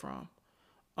helped away from.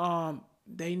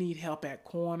 They need help at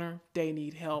corner. They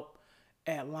need help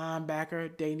at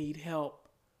linebacker. They need help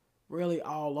really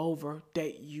all over.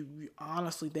 They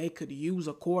could use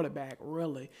a quarterback,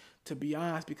 really, to be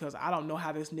honest, because I don't know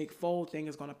how this Nick Foles thing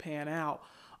is going to pan out.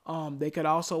 They could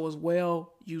also as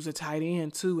well use a tight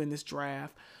end too in this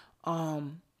draft.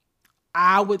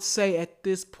 I would say at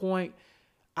this point,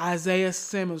 Isaiah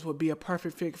Simmons would be a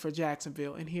perfect fit for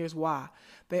Jacksonville, and here's why.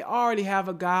 They already have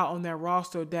a guy on their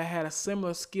roster that had a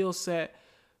similar skill set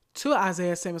to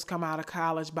Isaiah Simmons come out of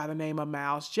college by the name of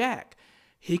Miles Jack.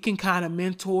 He can kind of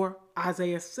mentor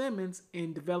Isaiah Simmons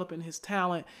in developing his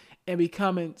talent and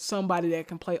becoming somebody that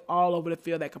can play all over the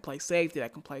field, that can play safety,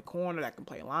 that can play corner, that can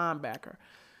play linebacker.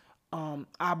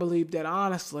 I believe that,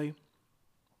 honestly,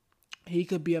 he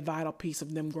could be a vital piece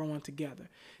of them growing together.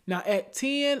 Now, at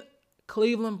 10,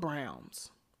 Cleveland Browns.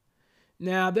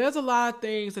 Now, there's a lot of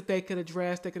things that they could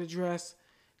address. They could address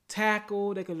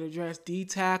tackle. They could address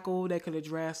D-tackle. They could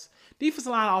address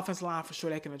defensive line, offensive line for sure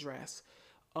they can address.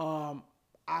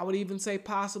 I would even say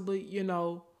possibly,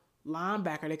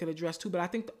 linebacker they could address too. But I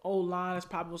think the O-line is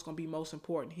probably what's going to be most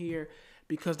important here,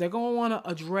 because they're going to want to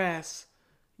address,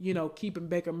 keeping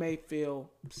Baker Mayfield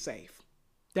safe.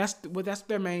 That's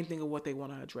their main thing of what they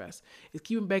want to address, is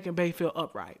keeping Baker Mayfield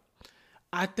upright.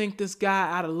 I think this guy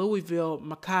out of Louisville,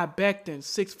 Mekhi Becton,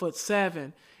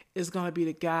 6'7", is going to be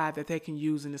the guy that they can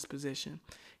use in this position.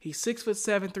 He's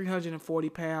 6'7", 340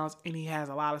 pounds, and he has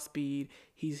a lot of speed.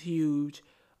 He's huge.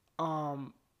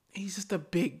 He's just a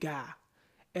big guy.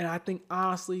 And I think,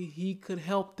 honestly, he could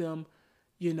help them,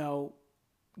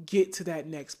 get to that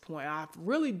next point. I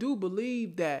really do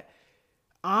believe that,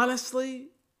 honestly,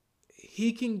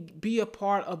 he can be a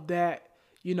part of that,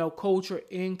 culture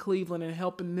in Cleveland and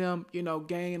helping them,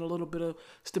 gain a little bit of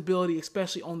stability,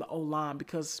 especially on the O-line,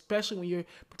 because especially when you're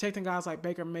protecting guys like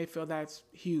Baker Mayfield, that's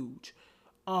huge.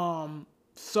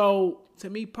 So to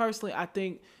me personally, I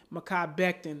think Mekhi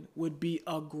Becton would be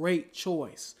a great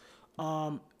choice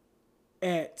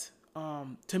at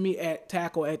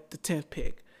tackle at the 10th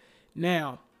pick.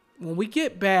 Now, when we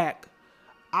get back,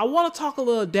 I want to talk a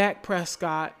little Dak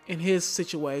Prescott and his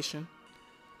situation.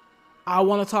 I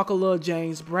want to talk a little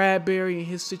James Bradbury and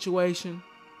his situation.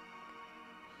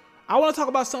 I want to talk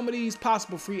about some of these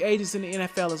possible free agents in the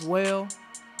NFL as well.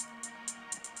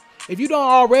 If you don't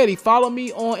already, follow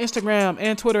me on Instagram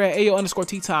and Twitter at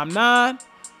AO_TeaTime9.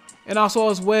 And also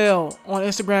as well on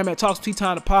Instagram at Talks Tea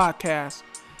Time the Podcast.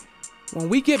 When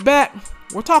we get back,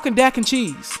 we're talking Dak and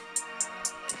cheese.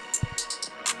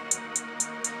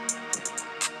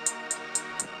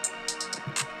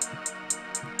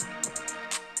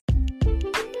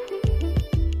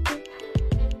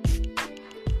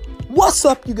 What's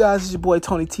up, you guys? It's your boy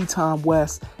Tony Tea Time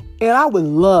West, and I would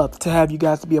love to have you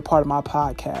guys to be a part of my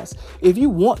podcast. If you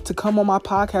want to come on my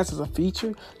podcast as a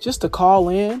feature, just to call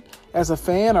in as a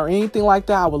fan or anything like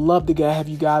that, I would love to have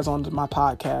you guys on my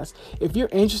podcast. If you're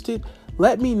interested,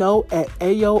 let me know at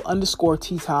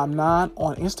AO_TeaTime9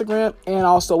 on Instagram, and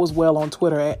also as well on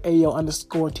Twitter at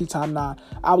AO_TeaTime9.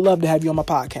 I would love to have you on my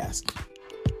podcast.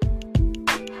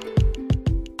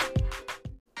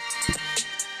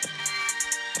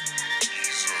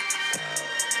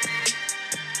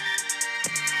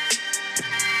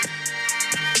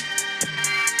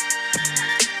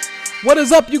 What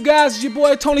is up, you guys? It's your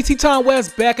boy Tony Tea Time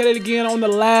West, back at it again on the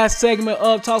last segment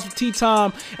of Talks with Tea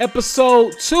Time,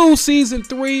 episode 2, season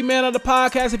 3, man, of the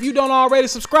podcast. If you don't already,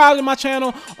 subscribe to my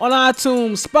channel on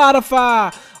iTunes,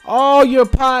 Spotify, all your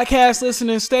podcast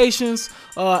listening stations,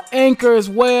 Anchor as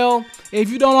well. If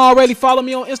you don't already, follow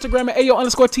me on Instagram at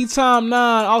AO_TeaTime9.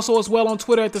 Also as well on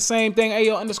Twitter at the same thing,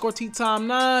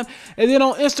 AO_TeaTime9. And then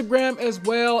on Instagram as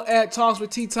well at Talks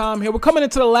with Tea Time here. We're coming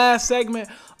into the last segment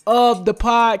of the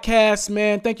podcast,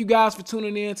 man. Thank you guys for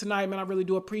tuning in tonight, man. I really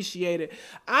do appreciate it.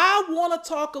 I want to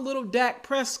talk a little Dak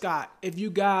Prescott, if you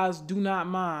guys do not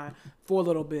mind, for a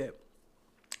little bit.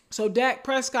 So Dak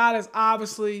Prescott is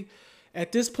obviously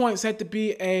at this point set to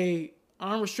be a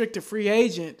unrestricted free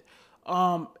agent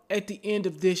at the end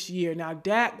of this year. Now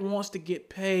Dak wants to get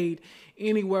paid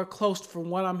anywhere close to, from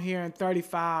what I'm hearing,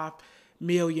 $35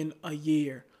 million a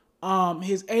year.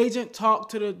 His agent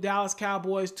talked to the Dallas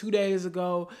Cowboys 2 days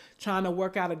ago trying to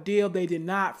work out a deal. They did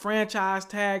not franchise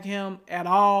tag him at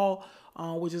all,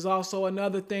 which is also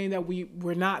another thing that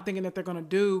we're not thinking that they're going to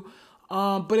do.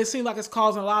 But it seems like it's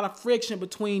causing a lot of friction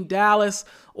between Dallas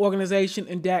organization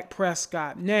and Dak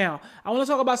Prescott. Now, I want to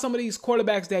talk about some of these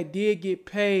quarterbacks that did get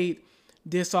paid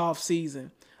this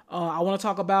offseason. I want to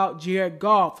talk about Jared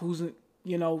Goff, who's,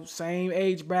 same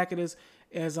age bracket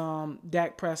as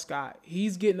Dak Prescott.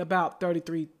 He's getting about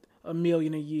 $33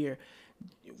 million a year.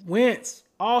 Wentz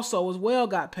also as well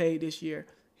got paid this year.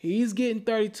 He's getting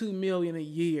 $32 million a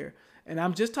year. And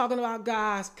I'm just talking about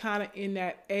guys kind of in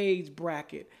that age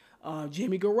bracket.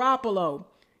 Jimmy Garoppolo,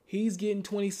 he's getting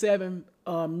 $27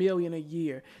 million a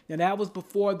year. Now that was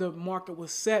before the market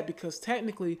was set, because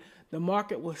technically the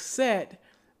market was set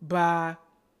by,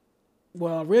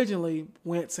 originally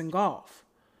Wentz and Goff.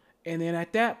 And then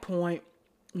at that point,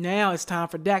 now it's time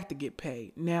for Dak to get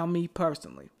paid. Now, me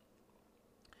personally,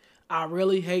 I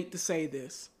really hate to say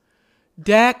this.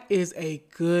 Dak is a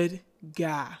good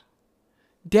guy.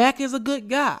 Dak is a good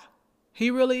guy. He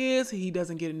really is. He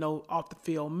doesn't get no off the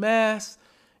field mess.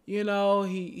 He's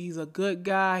a good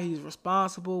guy. He's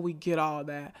responsible. We get all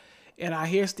that. And I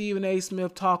hear Stephen A.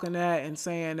 Smith talking that and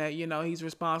saying that, he's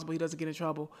responsible. He doesn't get in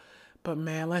trouble. But,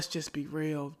 man, let's just be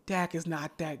real. Dak is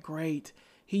not that great.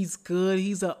 He's good.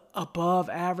 He's a above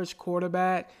average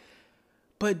quarterback.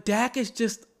 But Dak is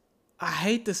just, I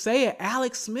hate to say it,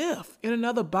 Alex Smith in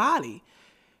another body.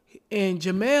 And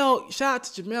Jamel, shout out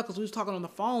to Jamel because we was talking on the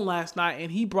phone last night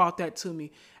and he brought that to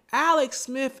me. Alex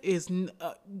Smith is,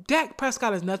 Dak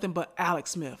Prescott is nothing but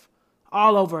Alex Smith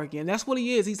all over again. That's what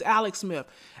he is. He's Alex Smith.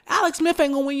 Alex Smith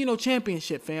ain't going to win you no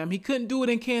championship, fam. He couldn't do it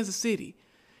in Kansas City.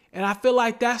 And I feel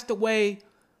like that's the way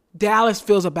Dallas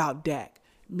feels about Dak.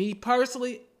 Me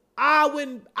personally, I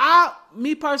wouldn't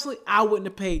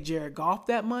have paid Jared Goff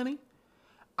that money.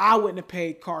 I wouldn't have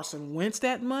paid Carson Wentz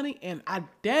that money. And I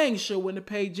dang sure wouldn't have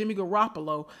paid Jimmy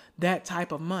Garoppolo that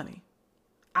type of money.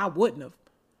 I wouldn't have.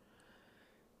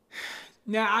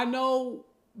 Now, I know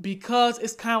because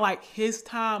it's kind of like his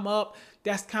time up,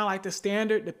 that's kind of like the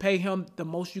standard to pay him the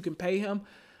most you can pay him.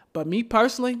 But me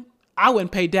personally, I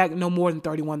wouldn't pay Dak no more than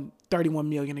 $31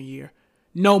 million a year.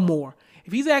 No more.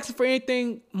 If he's asking for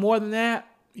anything more than that,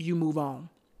 you move on.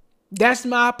 That's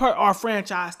or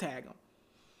franchise tag him.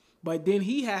 But then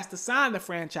he has to sign the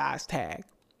franchise tag.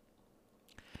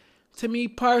 To me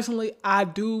personally, I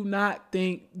do not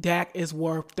think Dak is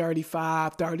worth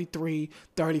 35, 33,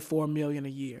 34 million a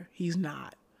year. He's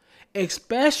not.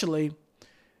 Especially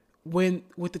when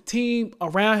with the team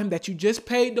around him that you just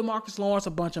paid DeMarcus Lawrence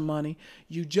a bunch of money.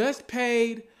 You just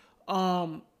paid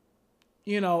Ezekiel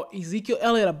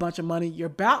Elliott a bunch of money. You're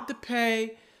about to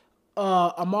pay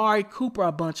Amari Cooper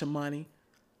a bunch of money.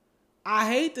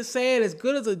 I hate to say it, as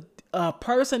good as a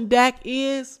person Dak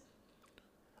is,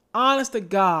 honest to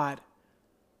God,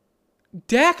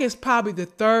 Dak is probably the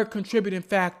third contributing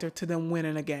factor to them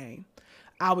winning a game.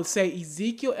 I would say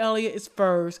Ezekiel Elliott is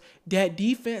first, that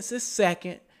defense is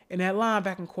second, and that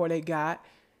linebacking core they got.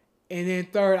 And then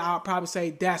third, I would probably say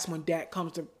that's when Dak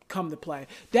come to play.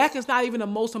 Dak is not even the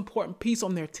most important piece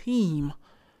on their team.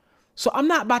 So I'm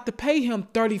not about to pay him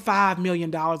 $35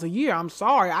 million a year. I'm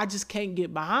sorry. I just can't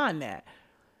get behind that.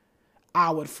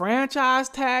 I would franchise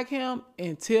tag him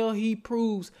until he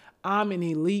proves I'm an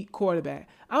elite quarterback.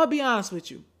 I'm going to be honest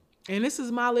with you. And this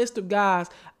is my list of guys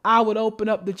I would open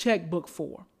up the checkbook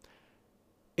for.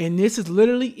 And this is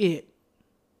literally it.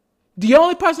 The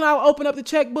only person I would open up the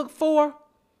checkbook for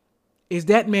is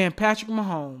that man, Patrick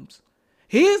Mahomes.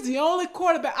 He is the only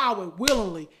quarterback I would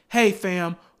willingly, hey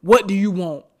fam, what do you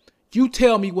want? You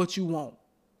tell me what you want.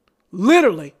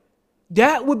 Literally,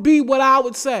 that would be what I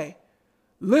would say.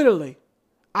 Literally.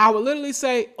 I would literally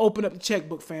say, open up the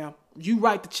checkbook, fam. You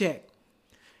write the check.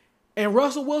 And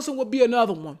Russell Wilson would be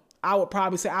another one. I would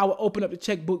probably say I would open up the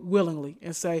checkbook willingly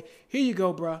and say, here you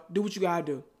go, bro. Do what you got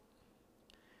to do.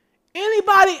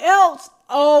 Anybody else?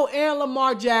 Oh, and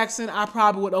Lamar Jackson, I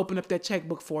probably would open up that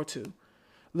checkbook for too.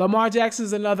 Lamar Jackson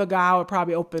is another guy I would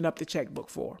probably open up the checkbook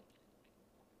for.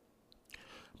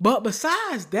 But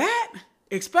besides that,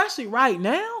 especially right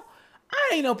now,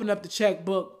 I ain't opened up the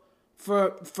checkbook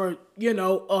for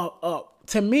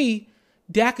to me,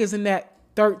 Dak is in that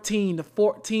 13 to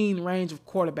 14 range of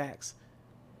quarterbacks.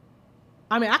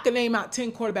 I mean, I can name out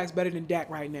 10 quarterbacks better than Dak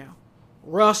right now.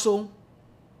 Russell,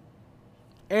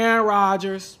 Aaron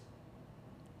Rodgers,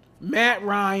 Matt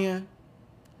Ryan,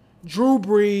 Drew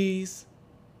Brees.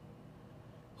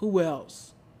 Who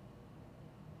else?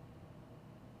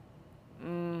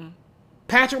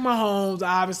 Patrick Mahomes,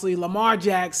 obviously. Lamar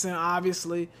Jackson,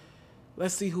 obviously.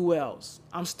 Let's see who else.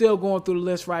 I'm still going through the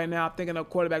list right now. I'm thinking of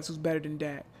quarterbacks who's better than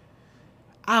Dak.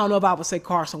 I don't know if I would say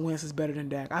Carson Wentz is better than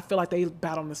Dak. I feel like they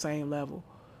battle on the same level.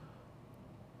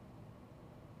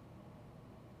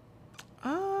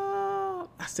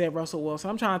 I said Russell Wilson.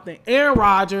 I'm trying to think. Aaron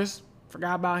Rodgers.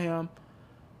 Forgot about him.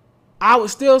 I would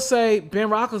still say Ben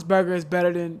Roethlisberger is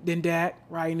better than Dak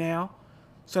right now.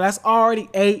 So that's already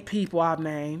 8 people I've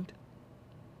named.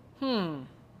 Would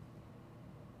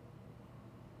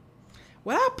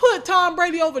I put Tom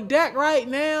Brady over Dak right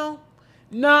now?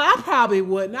 No, I probably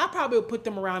wouldn't. I probably would put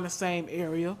them around the same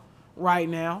area right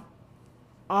now.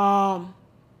 I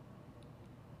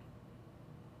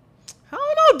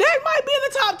don't know. Dak might be in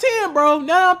the top 10, bro.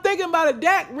 Now I'm thinking about it.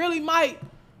 Dak really might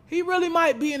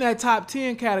be in that top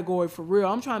 10 category for real.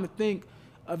 I'm trying to think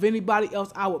of anybody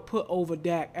else I would put over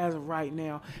Dak as of right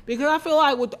now. Because I feel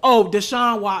like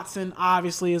Deshaun Watson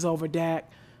obviously is over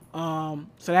Dak. So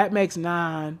that makes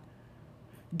 9.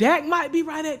 Dak might be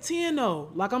right at 10 though.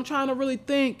 Like I'm trying to really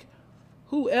think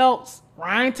who else.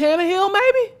 Ryan Tannehill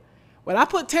maybe? When I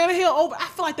put Tannehill over, I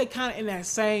feel like they kind of in that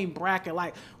same bracket.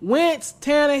 Like Wentz,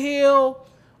 Tannehill,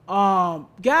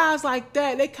 guys like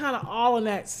that, they kind of all in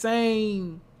that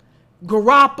same.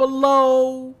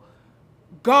 Garoppolo,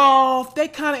 Goff, they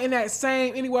kind of in that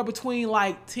same anywhere between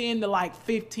like 10 to like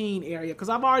 15 area. Because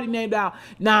I've already named out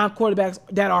 9 quarterbacks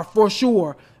that are for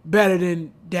sure better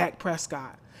than Dak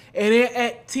Prescott. And then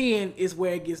at 10 is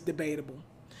where it gets debatable.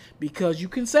 Because you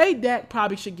can say Dak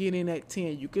probably should get in at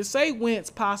 10. You can say Wentz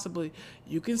possibly.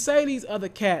 You can say these other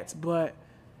cats. But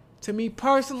to me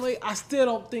personally, I still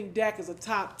don't think Dak is a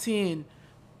top 10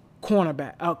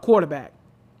 quarterback.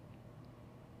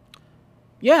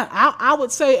 Yeah, I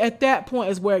would say at that point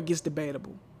is where it gets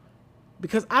debatable.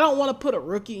 Because I don't want to put a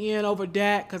rookie in over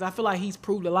Dak because I feel like he's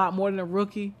proved a lot more than a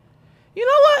rookie. You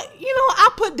know what?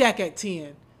 I'll put Dak at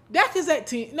 10. Dak is at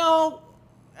 10. No,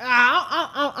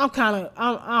 I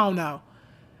don't know.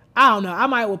 I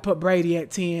might well put Brady at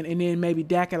 10 and then maybe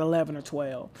Dak at 11 or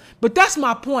 12. But that's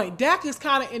my point. Dak is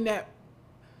kind of in that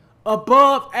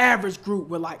above average group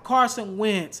with like Carson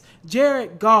Wentz,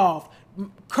 Jared Goff,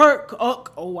 Kirk.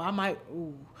 Would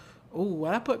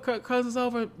I put Kirk Cousins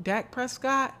over Dak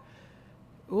Prescott?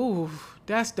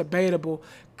 That's debatable.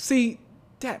 See,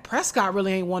 Dak Prescott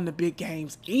really ain't won the big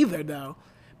games either, though.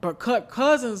 But Kirk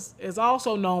Cousins is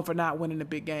also known for not winning the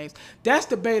big games. That's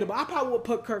debatable. I probably would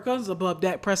put Kirk Cousins above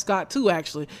Dak Prescott too,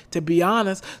 actually, to be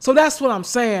honest. So that's what I'm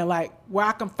saying. Like, where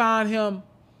I can find him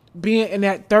being in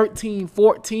that 13,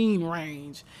 14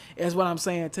 range is what I'm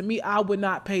saying. To me, I would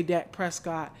not pay Dak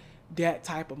Prescott that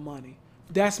type of money.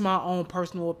 That's my own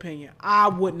personal opinion. I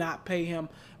would not pay him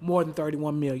more than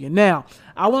 $31 million. Now,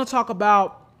 I want to talk a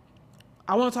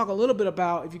little bit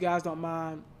about, if you guys don't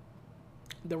mind,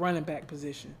 the running back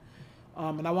position.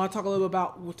 And I want to talk a little bit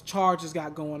about what the Chargers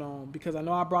got going on, because I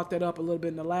know I brought that up a little bit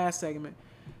in the last segment.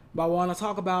 But I want to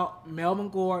talk about Melvin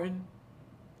Gordon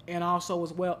and also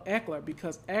as well Eckler,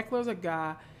 because Eckler's a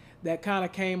guy that kind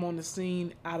of came on the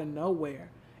scene out of nowhere.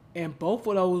 And both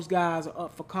of those guys are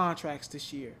up for contracts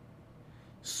this year.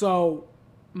 So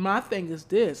my thing is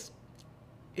this.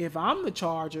 If I'm the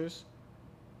Chargers,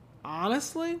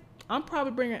 honestly, I'm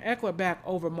probably bringing Eckler back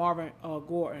over Melvin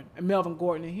Gordon.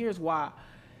 And here's why.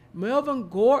 Melvin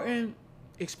Gordon,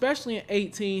 especially in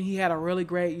 2018, he had a really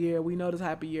great year. We know the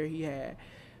type of year he had.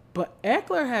 But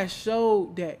Eckler has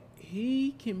showed that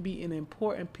he can be an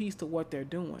important piece to what they're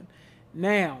doing.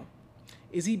 Now,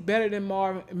 is he better than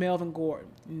Melvin Gordon?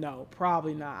 No,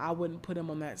 probably not. I wouldn't put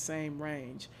him on that same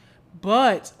range.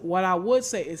 But what I would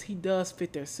say is he does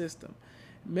fit their system.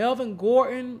 Melvin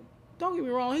Gordon, don't get me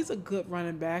wrong, he's a good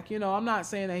running back. I'm not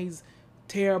saying that he's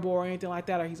terrible or anything like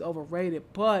that or he's overrated.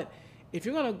 But if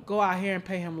you're going to go out here and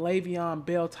pay him Le'Veon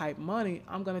Bell type money,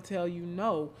 I'm going to tell you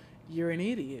no, you're an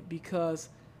idiot, because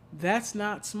that's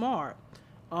not smart.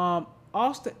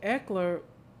 Austin Eckler,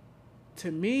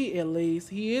 to me at least,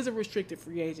 he is a restricted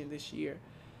free agent this year.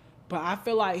 But I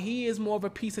feel like he is more of a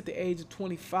piece at the age of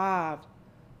 25,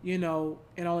 and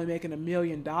only making $1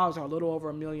 million or a little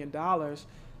over $1 million,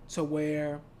 to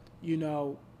where,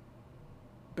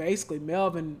 basically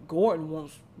Melvin Gordon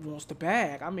wants the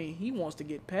bag. I mean, he wants to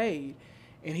get paid.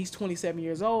 And he's 27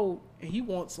 years old, and he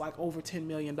wants like over $10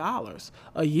 million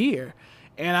a year.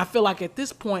 And I feel like at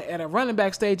this point, at a running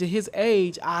back stage of his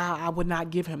age, I would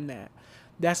not give him that.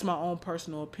 That's my own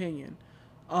personal opinion.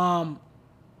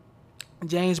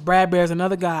 James Bradberry is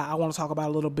another guy I want to talk about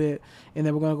a little bit, and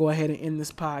then we're going to go ahead and end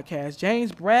this podcast.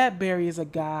 James Bradberry is a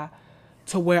guy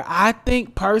to where I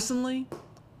think personally,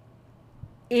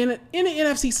 in the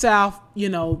NFC South,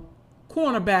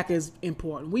 cornerback is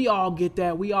important. We all get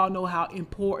that. We all know how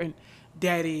important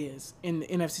that is in the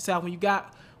NFC South. When you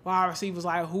got wide receivers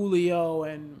like Julio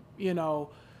and,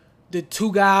 the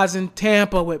two guys in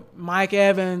Tampa with Mike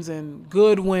Evans and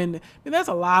Goodwin. That's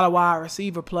a lot of wide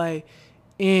receiver play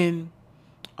in,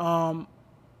 it's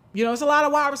a lot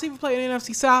of wide receiver play in the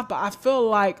NFC South, but I feel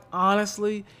like,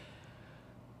 honestly,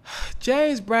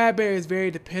 James Bradberry is very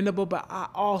dependable, but I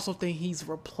also think he's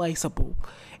replaceable.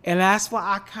 And that's why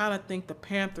I kind of think the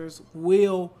Panthers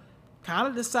will kind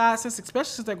of decide, especially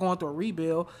since they're going through a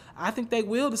rebuild, I think they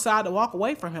will decide to walk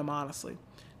away from him, honestly.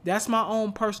 That's my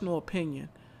own personal opinion.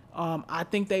 I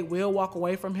think they will walk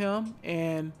away from him,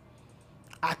 and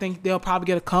I think they'll probably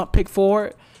get a comp pick for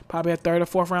it, probably a 3rd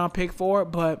or 4th round pick for it,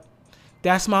 but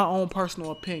that's my own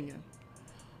personal opinion.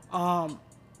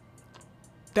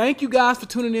 Thank you guys for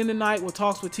tuning in tonight with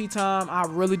Talks with Tea Time. I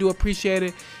really do appreciate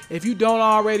it. If you don't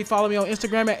already, follow me on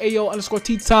Instagram at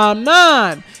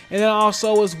AO_TeaTime9. And then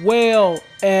also as well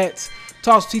at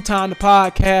Talks with Tea Time, the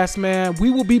podcast, man.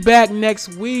 We will be back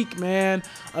next week, man.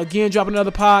 Again, dropping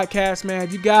another podcast, man.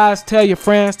 If you guys tell your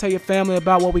friends, tell your family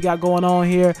about what we got going on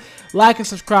here. Like and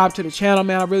subscribe to the channel,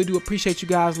 man. I really do appreciate you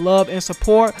guys' love and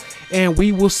support. And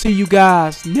we will see you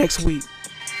guys next week.